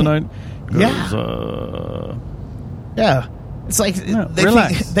crosses tonight? Yeah. Yeah. It's like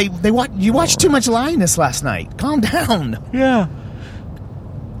relax. You watched too much Lioness last night. Calm down. Yeah.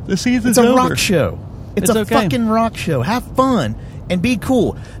 The season's over. It's a over. rock show. It's a okay. fucking rock show. Have fun and be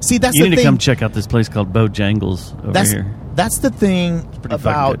cool. See, that's you the need thing. to come check out this place called Bojangles over here. That's the thing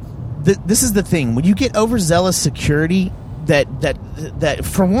about this is the thing when you get overzealous security that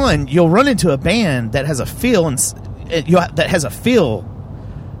for one you'll run into a band that has a feel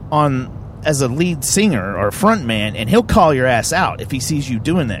on as a lead singer or front man, and he'll call your ass out if he sees you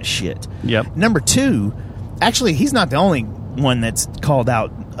doing that shit. Yep. Number 2, actually, he's not the only one that's called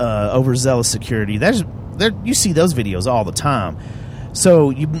out overzealous security. You see those videos all the time.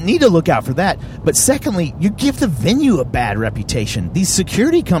 So you need to look out for that. But secondly, you give the venue a bad reputation. These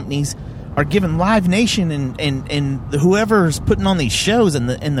security companies are giving Live Nation and whoever's putting on these shows and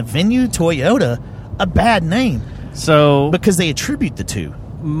the venue, Toyota, a bad name. So because they attribute the two.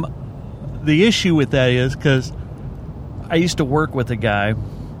 The issue with that is because I used to work with a guy.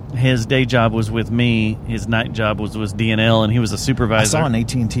 His day job was with me. His night job was DNL, and he was a supervisor. I saw an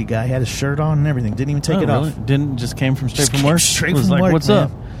AT&T guy. He had his shirt on and everything. Didn't even take it really? off. Just came from straight from work? Straight was from like, work, what's man.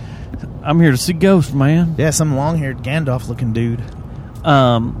 up? I'm here to see Ghost, man. Yeah, some long-haired Gandalf-looking dude.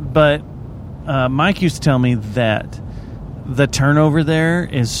 But Mike used to tell me that the turnover there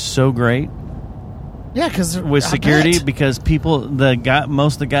is so great Yeah, because with security, because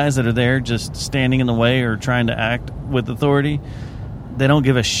most of the guys that are there just standing in the way or trying to act with authority, they don't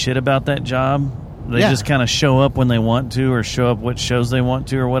give a shit about that job. They just kind of show up when they want to, or show up what shows they want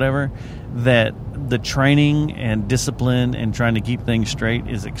to, or whatever. That the training and discipline and trying to keep things straight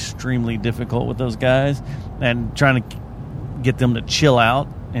is extremely difficult with those guys, and trying to get them to chill out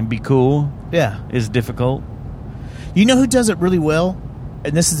and be cool is difficult. You know who does it really well?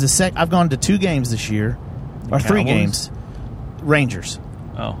 And this is I've gone to 2 games this year, or 3 games. Rangers.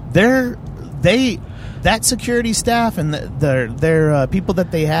 Oh, that security staff and their people that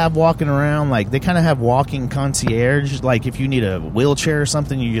they have walking around, like they kind of have walking concierge. Like if you need a wheelchair or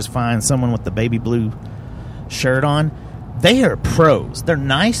something, you just find someone with the baby blue shirt on. They are pros. They're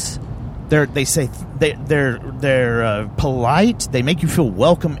nice. They're polite. They make you feel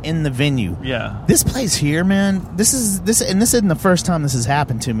welcome in the venue. Yeah. This place here, man. This isn't the first time this has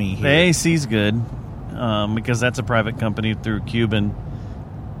happened to me here. The AC's good because that's a private company through Cuban.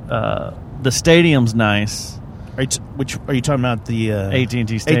 The stadium's nice. Are you talking about the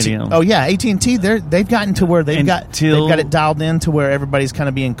AT&T Stadium? AT&T. They've gotten to where they've got it dialed in to where everybody's kind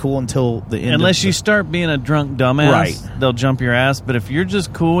of being cool until the end. Unless you start being a drunk dumbass, they'll jump your ass. But if you're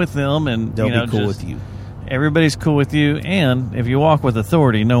just cool with them, and they'll be cool with you. Everybody's cool with you, and if you walk with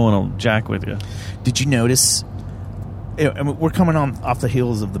authority, no one will jack with you. Did you notice? We're coming on off the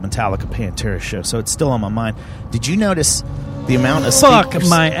heels of the Metallica Pantera show, so it's still on my mind. Did you notice the amount of fuck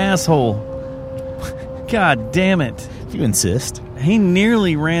my asshole? God damn it! If you insist. He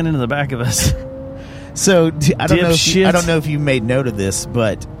nearly ran into the back of us. So I don't know if you made note of this,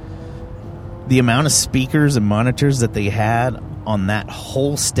 but the amount of speakers and monitors that they had on that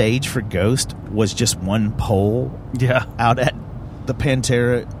whole stage for Ghost was just one pole. Yeah, out at the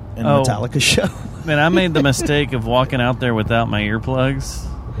Pantera and Metallica show. Man, I made the mistake of walking out there without my earplugs.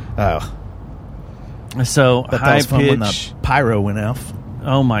 Oh, so but high that was fun pitch. when the pyro went off.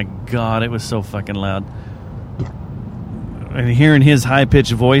 Oh my god, it was so fucking loud. And hearing his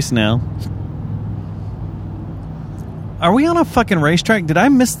high-pitched voice now. Are we on a fucking racetrack? Did I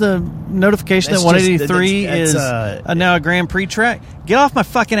miss the notification that 183 is now a Grand Prix track? Get off my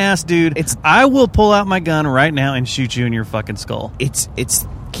fucking ass, dude. I will pull out my gun right now and shoot you in your fucking skull. It's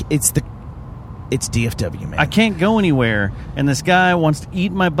DFW, man. I can't go anywhere, and this guy wants to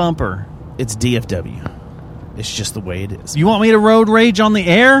eat my bumper. It's DFW. It's just the way it is. You want me to road rage on the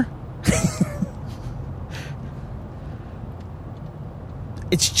air?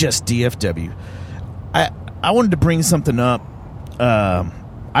 It's just DFW. I wanted to bring something up. I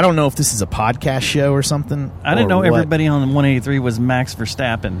don't know if this is a podcast show or something. I didn't know everybody on 183 was Max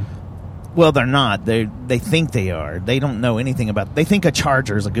Verstappen. Well, they're not. They think they are. They don't know anything about. They think a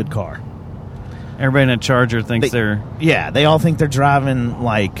Charger is a good car. Everybody in a Charger thinks they're. Yeah, they all think they're driving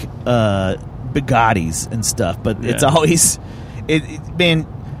like Bugattis and stuff. But it's always man.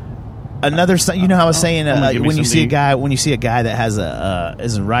 Another, you know how I was saying when you see a guy that has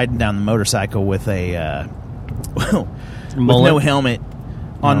is riding down the motorcycle with a with no helmet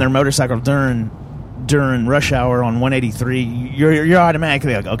on their motorcycle during rush hour on 183, you're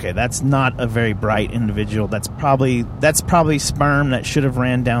automatically like, okay, that's not a very bright individual. That's probably sperm that should have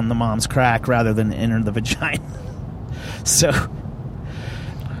ran down the mom's crack rather than enter the vagina. So.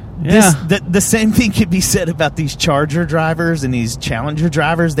 Yeah. The same thing could be said about these Charger drivers and these Challenger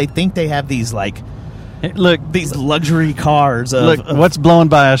drivers. They think they have these these luxury cars. What's blowing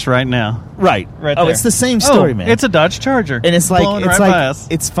by us right now? Right there. It's the same story, man. It's a Dodge Charger, and it's blowing right by us.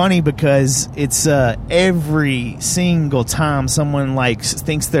 It's funny because it's every single time someone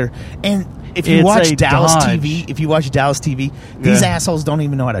thinks they're and. If you watch Dallas TV, these assholes don't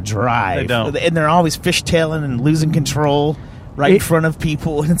even know how to drive. They don't, and they're always fishtailing and losing control. In front of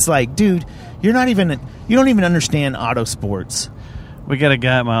people, and it's like, dude, you don't even understand auto sports. We got a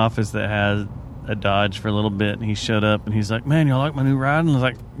guy at my office that has a Dodge for a little bit, and he showed up and he's like, "Man, you like my new ride?" And I was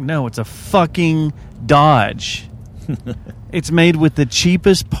like, "No, it's a fucking Dodge. It's made with the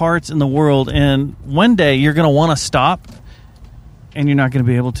cheapest parts in the world, and one day you're going to want to stop, and you're not going to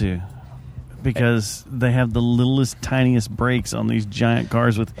be able to." Because they have the littlest, tiniest brakes on these giant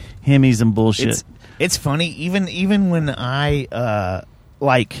cars with Hemis and bullshit. It's funny, even when I'm a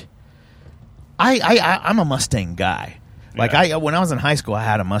Mustang guy. Yeah. When I was in high school, I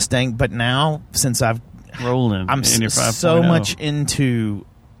had a Mustang, but now since I'm in your 5.0. so much into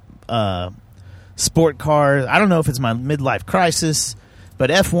sport cars. I don't know if it's my midlife crisis, but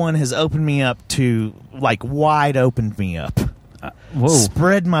F1 has opened me up to wide opened me up.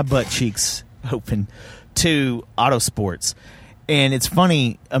 Spread my butt cheeks open to auto sports. And it's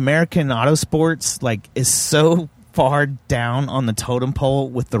funny, American auto sports is so far down on the totem pole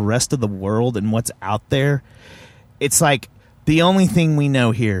with the rest of the world and what's out there. It's like the only thing we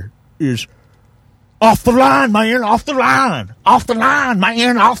know here is off the line, man, off the line, off the line,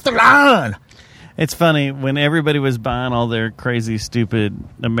 man, off the line. It's funny when everybody was buying all their crazy, stupid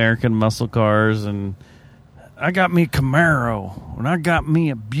American muscle cars, and I got me a Camaro, and I got me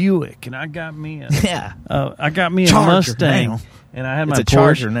a Buick, and I got me a I got me a Charger Mustang, now. and I had It's my a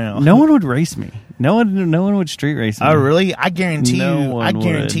Charger Porsche. now. No one would race me. No one would street race me. Oh, really? I guarantee No you. one I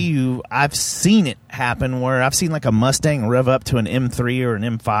guarantee would. you. I've seen it happen where I've seen like a Mustang rev up to an M3 or an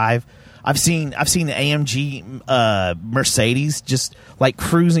M5. I've seen the AMG Mercedes just like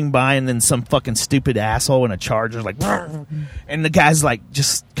cruising by, and then some fucking stupid asshole in a Charger like, and the guy's like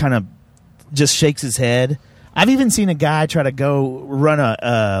just kind of just shakes his head. I've even seen a guy try to go run a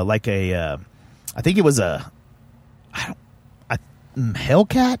I think it was a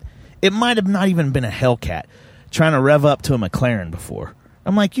Hellcat. It might have not even been a Hellcat, trying to rev up to a McLaren before.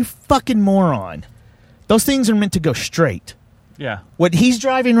 I'm like, you fucking moron. Those things are meant to go straight. Yeah. What he's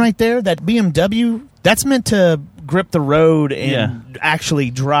driving right there, that BMW, that's meant to grip the road and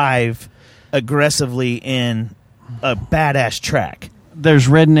actually drive aggressively in a badass track. There's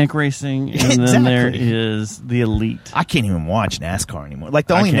redneck racing, and Exactly. then there is the elite. I can't even watch NASCAR anymore. Like,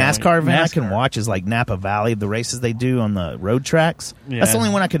 the only can't NASCAR event I NASCAR. can watch is like Napa Valley, the races they do on the road tracks. That's the Yeah. only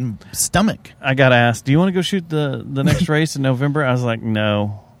one I can stomach. I got asked, do you want to go shoot the next race in November? I was like,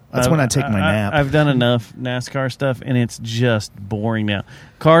 no. That's when I take my nap. I've done enough NASCAR stuff, and it's just boring now.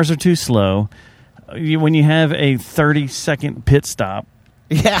 Cars are too slow. When you have a 30-second pit stop,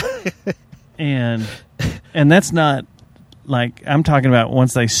 Yeah. and that's not like, I'm talking about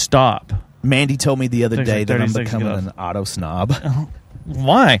once they stop. Mandy told me the other Takes day like that 30 I'm seconds to becoming get an auto snob.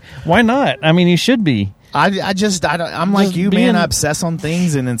 Why? Why not? I mean, you should be. I'm like Just you, being- man. I obsess on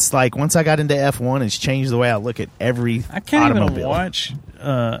things, and it's like once I got into F1, it's changed the way I look at every I can't automobile. even watch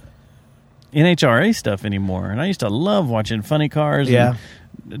NHRA stuff anymore, and I used to love watching funny cars. Yeah.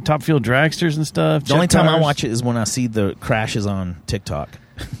 And Top Fuel dragsters and stuff. The only jet time I cars. watch it is when I see the crashes on TikTok.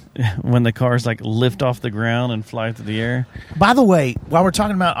 When the cars like lift off the ground and fly through the air. By the way, while we're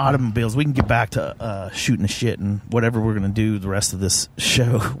talking about automobiles, we can get back to shooting the shit and whatever we're going to do the rest of this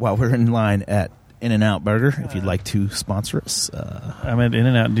show while we're in line at In-N-Out Burger. If you'd like to sponsor us, I'm at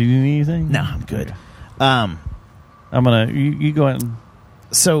In-N-Out. Do you need anything? no, I'm good. Okay. I'm gonna you go ahead and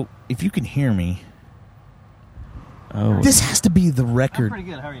So if you can hear me, oh, this has to be the record.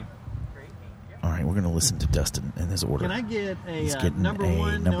 good. How are you? All right, we're going to listen to Dustin in his order. Can I get a He's getting number a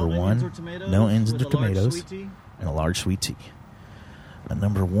one, number no one, onions or tomatoes, no onions with or a large tomatoes, sweet tea? and a large sweet tea. A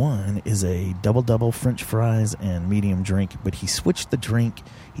number one is a double French fries and medium drink, but he switched the drink.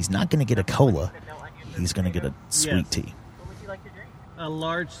 He's not going to get a cola. He's going to get a sweet Yes. tea. A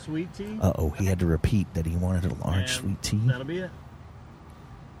large sweet tea. Uh-oh, he had to repeat that he wanted a large And sweet tea. That'll be it.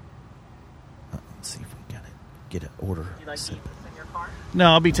 Let's see if we got it. Get an order. set. No,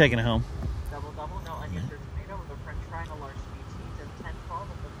 I'll be taking it home.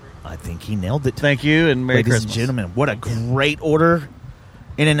 I think he nailed it. Thank you, and Merry Ladies Christmas. and gentlemen, what a great order.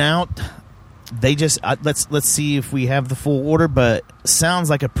 In-N-Out. They just let's see if we have the full order, but sounds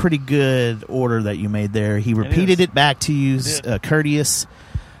like a pretty good order that you made there. He repeated is. it back to you, courteous.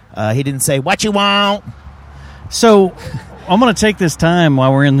 He didn't say what you want. So, I'm going to take this time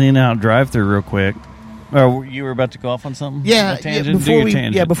while we're in the In-N-Out drive-thru real quick. Or you were about to go off on something? Yeah, A tangent? Do before your we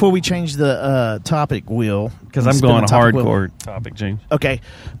tangent. before we change the topic wheel, Because I'm spin going the topic wheel. hardcore topic, James. Okay.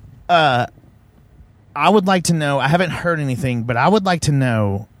 I would like to know, I haven't heard anything, but I would like to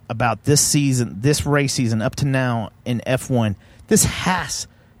know about this season, this race season up to now in F1. This has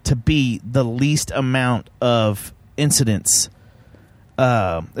to be the least amount of incidents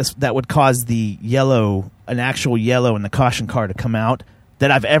that would cause an actual yellow in the caution car to come out that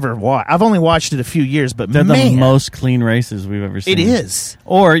I've ever watched. I've only watched it a few years, but They're man, the most clean races we've ever seen. it is.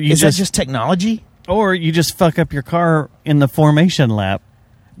 Or you Is just, that just technology? or you just fuck up your car in the formation lap,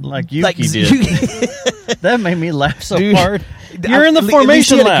 like Yuki did. That made me laugh so Dude, hard. You're in the At least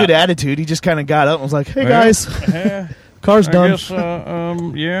formation he had lap. a good attitude. He just kind of got up and was like, "Hey Well, guys, car's I done." guess,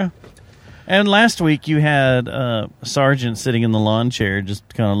 yeah. And last week you had Sergeant sitting in the lawn chair, just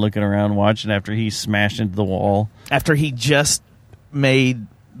kind of looking around, watching after he smashed into the wall. After he just made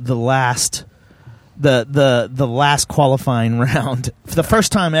the last the last qualifying round for the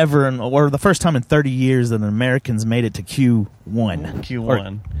first time ever, or the first time in 30 years that an Americans made it to Q1.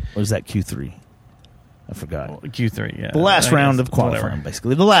 Q1. Or was that Q3? I forgot. Q3, yeah. The last I round guess, of qualifying, whatever.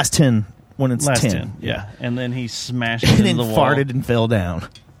 basically. The last 10 when it's Last 10. yeah. And then he smashed And into then the wall. farted and fell down.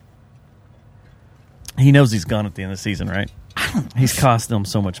 He knows he's gone at the end of the season, right? He's cost them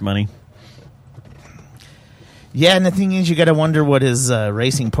so much money. Yeah, and the thing is, you got to wonder what his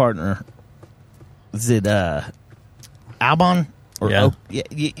racing partner, is it Albon? Yeah.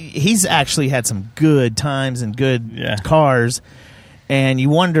 He's actually had some good times and good cars, and you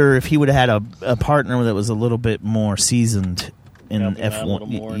wonder if he would have had a partner that was a little bit more seasoned in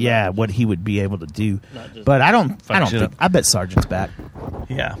F1. Yeah, what he would be able to do. But I don't think. I bet Sargent's back.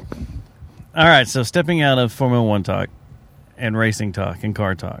 Yeah. All right, so stepping out of Formula One talk and racing talk and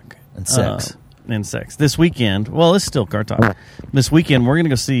car talk. And sex. This weekend, well, it's still car talk. This weekend, we're going to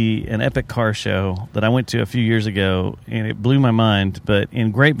go see an epic car show that I went to a few years ago, and it blew my mind. But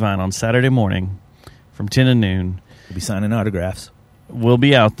in Grapevine on Saturday morning from 10 to noon. We'll be signing autographs. We'll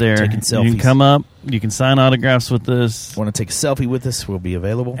be out there. Taking selfies. You can come up. You can sign autographs with us. Want to take a selfie with us? We'll be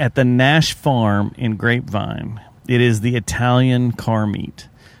available. At the Nash Farm in Grapevine. It is the Italian car meet.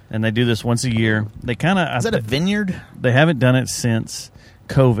 And they do this once a year. They kind of... Is that a vineyard? They haven't done it since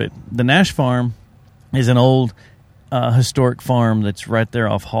COVID. The Nash Farm is an old historic farm that's right there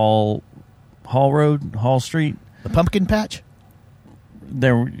off Hall Street. The pumpkin patch?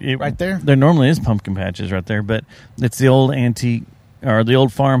 Right there? There normally is pumpkin patches right there, but it's the old antique, or the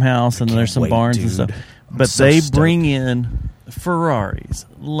old farmhouse, and there's some barns and stuff. But they bring in Ferraris,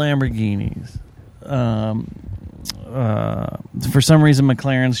 Lamborghinis, for some reason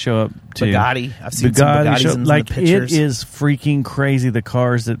McLarens show up too. Bugatti. I've seen some Bugattis in the pictures. It is freaking crazy, the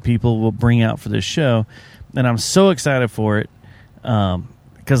cars that people will bring out for this show, and I'm so excited for it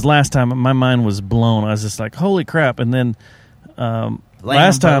because last time my mind was blown. I was just like, holy crap. And then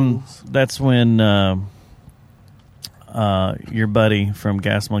last time, that's when your buddy from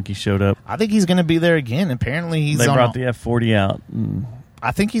Gas Monkey showed up. I think he's going to be there again. Apparently they brought the F40 out.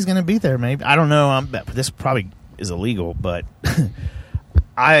 I think he's going to be there. Maybe, I don't know. This probably is illegal, but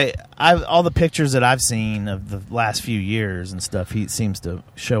I all the pictures that I've seen of the last few years and stuff, he seems to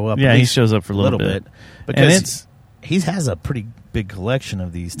show up. Yeah, he shows up for a little bit because he has a pretty big collection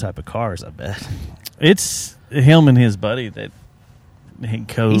of these type of cars. I bet it's him and his buddy that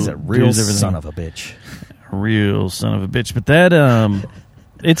he's a real son of a bitch. Real son of a bitch. But that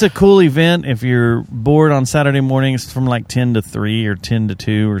it's a cool event. If you're bored on Saturday mornings from like 10 to 3 or 10 to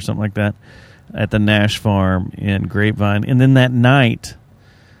 2 or something like that at the Nash Farm in Grapevine. And then that night,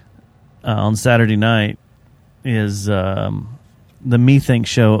 on Saturday night, is the Methink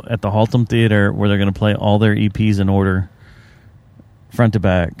show at the Haltom Theater, where they're going to play all their EPs in order, front to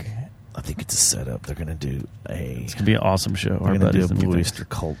back. I think it's a setup. They're going to do It's going to be an awesome show. They're going to do a Blue Oyster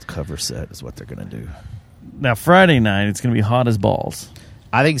Cult cover set is what they're going to do. Now, Friday night, it's going to be hot as balls.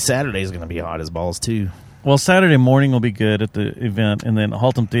 I think Saturday is going to be hot as balls, too. Well, Saturday morning will be good at the event, and then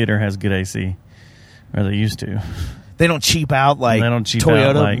Haltom Theater has good AC, or they used to. They don't cheap out like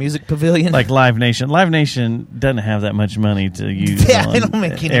Toyota Music Pavilion? Like Live Nation. Live Nation doesn't have that much money to use they don't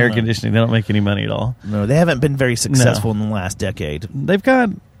make any air money. Conditioning. They don't make any money at all. No, they haven't been very successful in the last decade. They've got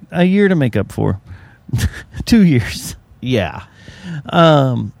a year to make up for. 2 years. Yeah.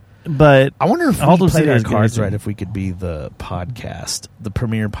 But I wonder if we played our cards right, if we could be the podcast, the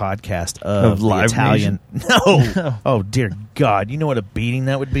premier podcast of Live Italian. Nation? No. Oh, dear God. You know what a beating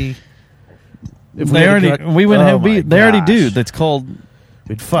that would be? If they already do. That's called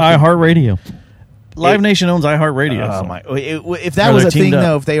iHeartRadio. Live Nation owns iHeartRadio. Oh my! If that was a thing,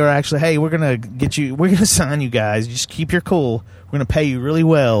 though, if they were actually, hey, we're gonna sign you guys. Just keep your cool. We're gonna pay you really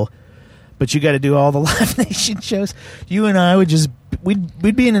well, but you got to do all the Live Nation shows. You and I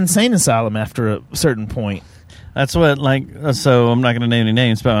we'd be an insane asylum after a certain point. That's what so I'm not going to name any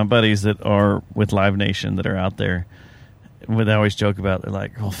names, but my buddies that are with Live Nation that are out there, they always joke about, they're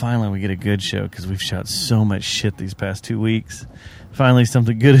like, well, finally we get a good show because we've shot so much shit these past 2 weeks. Finally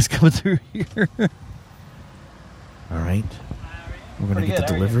something good is coming through here. All right. We're going to get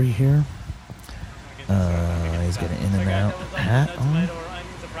the delivery here. He's got an in and out hat on.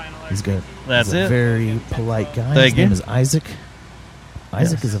 He's a very polite guy. His name is Isaac.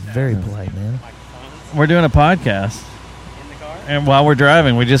 Isaac is a very polite man. We're doing a podcast. And while we're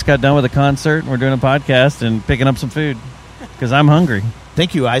driving, we just got done with a concert, and we're doing a podcast and picking up some food because I'm hungry.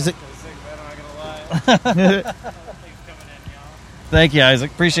 Thank you, Isaac. Thank you,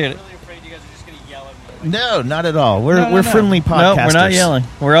 Isaac. Appreciate it. No, not at all. We're friendly podcasters. No, we're not yelling.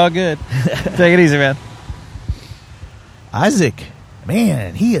 We're all good. Take it easy, man. Isaac,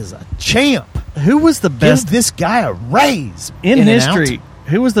 man, he is a champ. Who was the best? Give this guy a raise in history.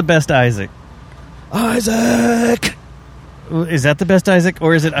 Who was the best Isaac? Isaac. Is that the best Isaac,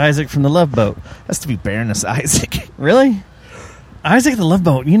 or is it Isaac from the Love Boat? Has to be Baroness Isaac. Really? Isaac the Love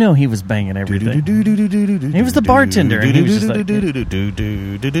Boat, he was banging everything. He was the bartender, and he was just like...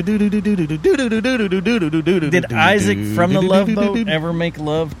 Did Isaac from the Love Boat ever make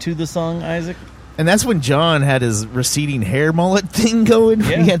love to the song Isaac? And that's when John had his receding hair mullet thing going.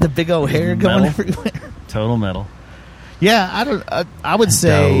 Yeah. He had the big old hair going Metal. everywhere. Total metal. Yeah, I would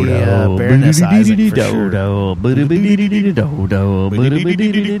say Baroness Isaac for sure.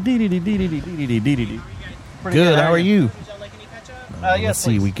 Good. How are you? Let's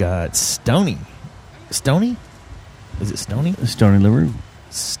see. We got Stony. Stony? Is it Stony? Stony LaRue.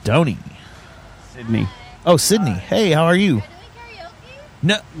 Stony. Sydney. Oh, Sydney. Hey, how are you?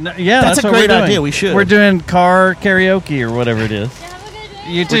 No, yeah, that's a what great we're doing. idea. We should. We're doing car karaoke or whatever it is.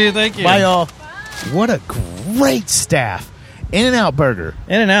 You too. Thank you. Bye, y'all. What a great staff. In-N-Out Burger.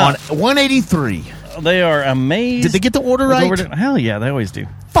 In-N-Out. On 183. They are amazing. Did they get the order right? Hell yeah, they always do.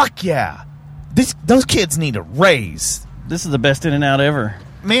 Fuck yeah. Those kids need a raise. This is the best In-N-Out ever.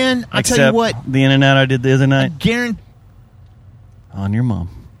 Man, I Except tell you what. the In-N-Out I did the other night. On your mom.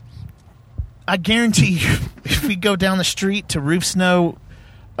 I guarantee you, if we go down the street to Roof Snow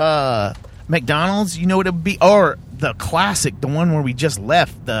McDonald's, you know what it would be? Or the classic, the one where we just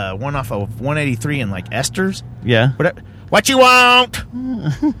left, the one off of 183 in like Esther's. Yeah. What you want?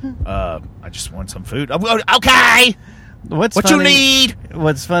 I just want some food. Okay. What funny, you need?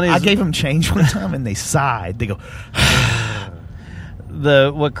 What's funny is I gave them change one time and they sighed. They go.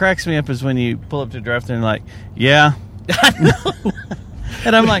 What cracks me up is when you pull up to drive-thru and like, yeah. I know.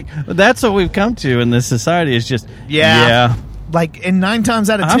 And I'm like, that's what we've come to in this society is just, yeah. Like, and 9 times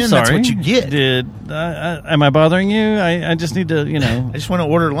out of 10, that's what you get. Am I bothering you? I just need to, I just want to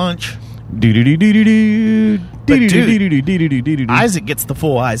order lunch. Isaac gets the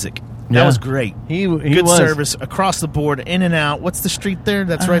full Isaac. That was great. He Good was. service across the board, In-N-Out. What's the street there?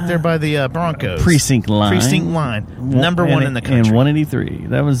 That's right there by the Broncos. Precinct line. Number one in the country. And 183.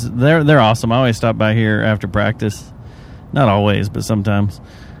 They're awesome. I always stop by here after practice. Not always, but sometimes.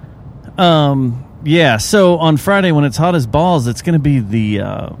 Yeah, so on Friday when it's hot as balls, it's going to be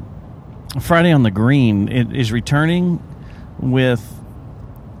the Friday on the Green. It is returning with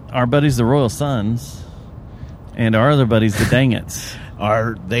our buddies, the Royal Sons, and our other buddies, the Dangits.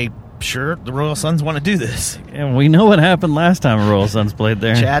 Are they sure the Royal Sons want to do this? And we know what happened last time Royal Sons played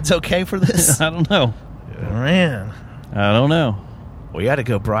there. Chad's okay for this? I don't know. Man. I don't know. We got to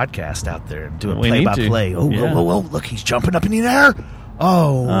go broadcast out there and do a We need to. play-by-play. Oh, Yeah. whoa, look, he's jumping up in the air.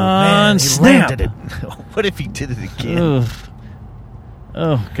 Oh, man, he snap. landed it. What if he did it again? Ugh.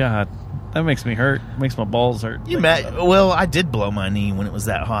 Oh, God. That makes me hurt. Makes my balls hurt. Well, I did blow my knee when it was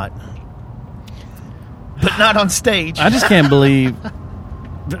that hot. But not on stage. I just can't believe...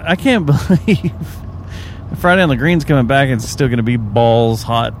 I can't believe Friday on the Green's coming back and it's still going to be balls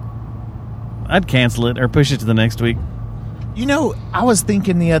hot. I'd cancel it or push it to the next week. I was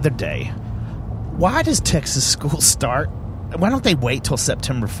thinking the other day, why does Texas school start? Why don't they wait till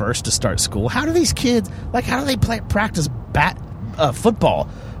September 1st to start school? How do these kids, how do they practice football?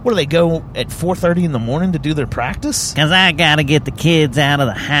 What do they go at 4:30 in the morning to do their practice? Because I got to get the kids out of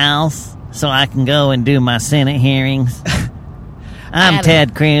the house so I can go and do my Senate hearings. I'm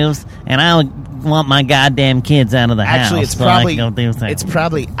Ted Cruz, and I want my goddamn kids out of the house. Actually, it's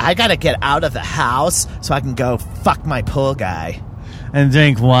probably I got to get out of the house so I can go fuck my pool guy. And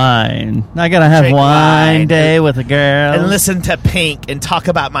drink wine. I gotta have wine day with a girl. And listen to Pink and talk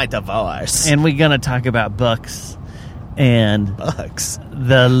about my divorce. And we're gonna talk about Bucks. And Bucks.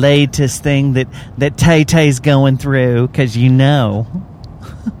 The latest thing that Tay-Tay's going through, because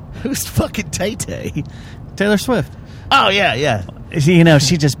Who's fucking Tay-Tay? Taylor Swift. Oh, yeah.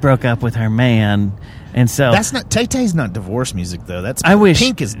 She just broke up with her man. And so that's not Tay-Tay's not divorce music though.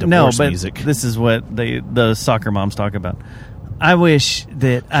 Pink is divorce music. This is what the soccer moms talk about. I wish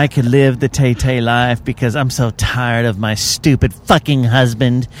that I could live the Tay-Tay life because I'm so tired of my stupid fucking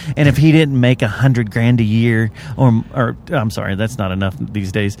husband. And if he didn't make $100,000 a year, or I'm sorry, that's not enough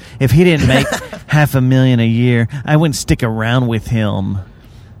these days. If he didn't make $500,000 a year, I wouldn't stick around with him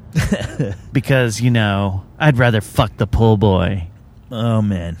because I'd rather fuck the pool boy. Oh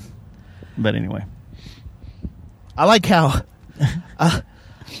man! But anyway, I like how.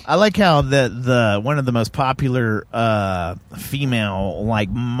 I like how the one of the most popular female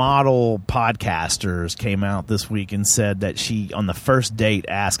model podcasters came out this week and said that she on the first date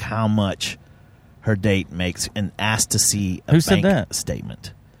asked how much her date makes and asked to see a bank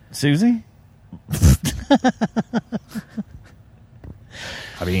statement. Susie?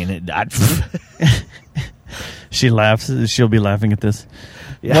 I mean, she laughs. She'll be laughing at this.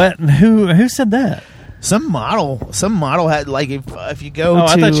 Yeah. What? Who said that? Some model had if you go to...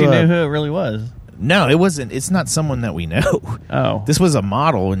 I thought you knew who it really was. No, it wasn't. It's not someone that we know. Oh. This was a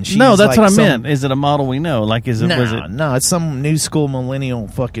model, and she's No, that's what I meant. Is it a model we know? Was it... No, it's some new school millennial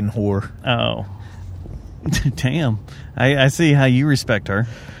fucking whore. Oh. Damn. I see how you respect her.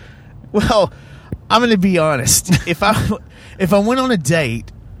 Well, I'm going to be honest. If I went on a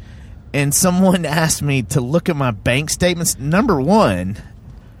date and someone asked me to look at my bank statements, number one,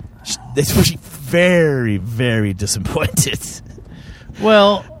 they would be very, very disappointed.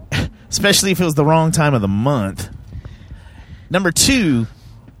 Well, especially if it was the wrong time of the month. Number two,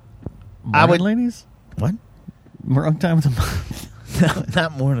 I would ladies. What? Wrong time of the month. No,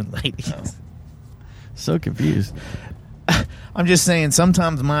 not morning ladies. Oh. So confused. I'm just saying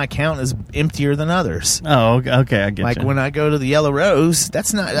sometimes my account is emptier than others. Oh, okay, I get like you. when I go to the Yellow Rose,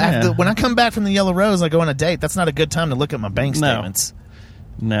 that's not. When I come back from the Yellow Rose, I go on a date. That's not a good time to look at my bank statements.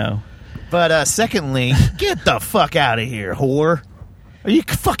 No. But secondly, get the fuck out of here, whore. Are you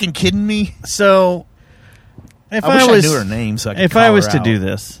fucking kidding me? So, if I wish I knew her name, so I could if call I was her to out. do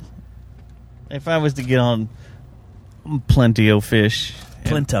this, if I was to get on Plenty-O Fish,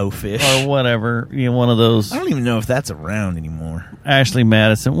 Plinto-Fish, or whatever, one of those. I don't even know if that's around anymore. Ashley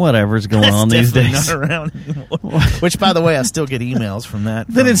Madison, whatever's going on these days. Not around anymore. Which, by the way, I still get emails from that.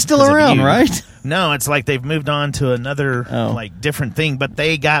 Then it's still around, right? No, it's like they've moved on to another different thing, but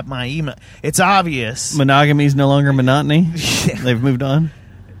they got my email. It's obvious. Monogamy is no longer monotony. They've moved on.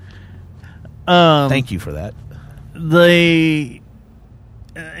 Thank you for that.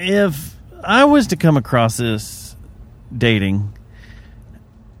 If I was to come across this dating,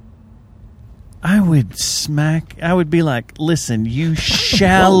 I would be like, listen, you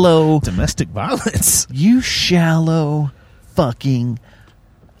shallow domestic violence. You shallow fucking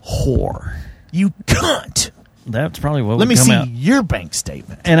whore. You cunt. That's probably what Let would me come see out. your bank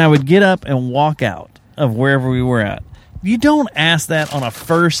statement. And I would get up and walk out of wherever we were at. You don't ask that on a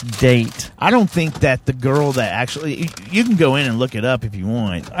first date. I don't think that the girl that actually... You can go in and look it up if you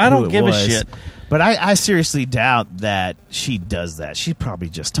want. I don't give a shit. But I seriously doubt that she does that. She's probably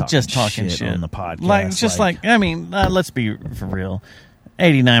just talking shit on the podcast. I mean, let's be for real.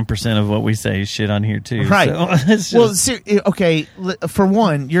 89% of what we say is shit on here, too. Right. So it's just, okay, for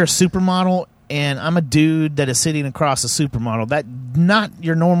one, you're a supermodel, and I'm a dude that is sitting across a supermodel. That not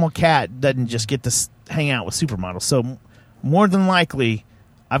your normal cat doesn't just get to hang out with supermodels. So more than likely,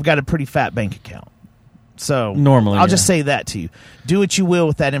 I've got a pretty fat bank account. So normally, I'll just say that to you. Do what you will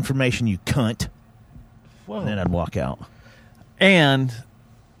with that information, you cunt. Whoa. And then I'd walk out. And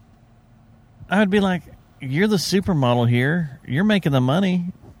I'd be like, you're the supermodel here. You're making the money.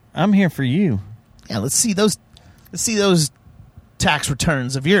 I'm here for you. Yeah, let's see those tax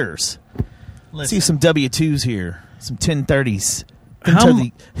returns of yours. Let's see some W-2s here. Some 1030s.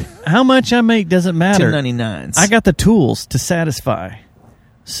 How much I make doesn't matter. 1099s. I got the tools to satisfy.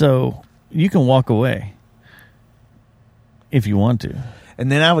 So you can walk away if you want to.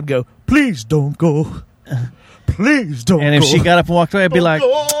 And then I would go, please don't go. Please don't go. And if she got up and walked away, I'd be like,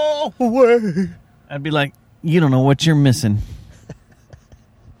 go away. I'd be like, you don't know what you're missing.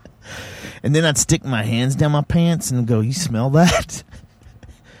 And then I'd stick my hands down my pants and go, you smell that?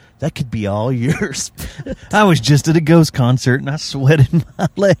 That could be all yours. I was just at a Ghost concert and I sweated my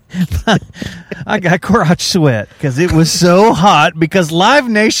leg. I got crotch sweat because it was so hot because Live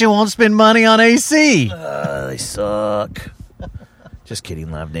Nation won't spend money on AC. They suck. Just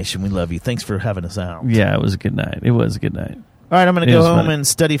kidding, Live Nation. We love you. Thanks for having us out. Yeah, it was a good night. It was a good night. All right, I'm going to go home and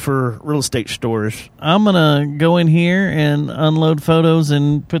study for real estate stores. I'm going to go in here and unload photos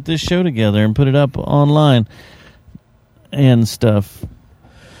and put this show together and put it up online and stuff.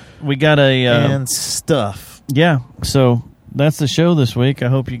 We got and stuff. Yeah, so that's the show this week. I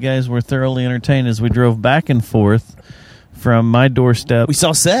hope you guys were thoroughly entertained as we drove back and forth from my doorstep. We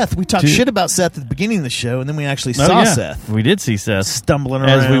saw Seth. We talked shit about Seth at the beginning of the show, and then we actually saw Seth. We did see Seth. Stumbling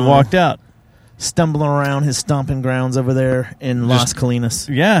around. As we walked out. Stumbling around his stomping grounds over there in Las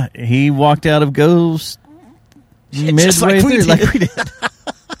Colinas. Yeah, he walked out of Ghost midway through. Like we did.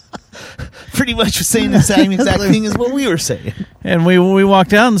 Pretty much saying the same exact thing as what we were saying. And we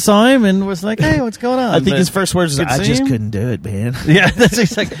walked out and saw him and was like, hey, what's going on? I think his first words was, I just couldn't do it, man. Yeah, that's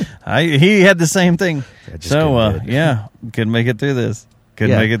exactly. He had the same thing. So, yeah, couldn't make it through this.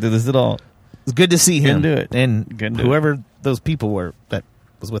 Couldn't make it through this at all. It was good to see him. Couldn't do it. And whoever those people were that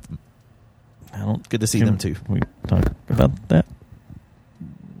was with him. Good to see them, too. We talk about that?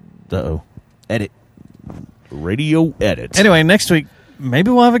 Uh-oh. Edit. Radio edit. Anyway, next week,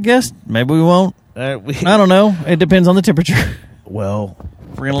 maybe we'll have a guest. Maybe we won't. I don't know. It depends on the temperature. Well,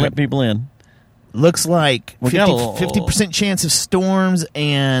 we're going to let people in. Looks like 50% chance of storms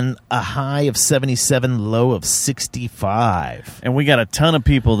and a high of 77, low of 65. And we got a ton of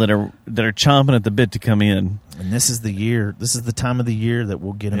people that are chomping at the bit to come in. And this is the year. This is the time of the year that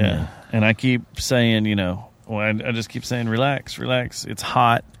we'll get them in. And I keep saying, I just keep saying, relax. It's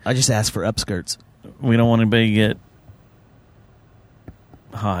hot. I just ask for upskirts. We don't want anybody to get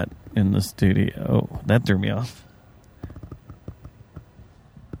hot. in the studio. Oh, that threw me off.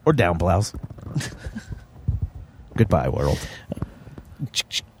 Or down blouse. Goodbye, world.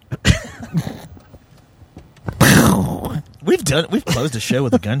 We've closed a show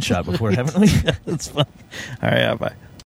with a gunshot before, haven't we? That's fun. All right, bye.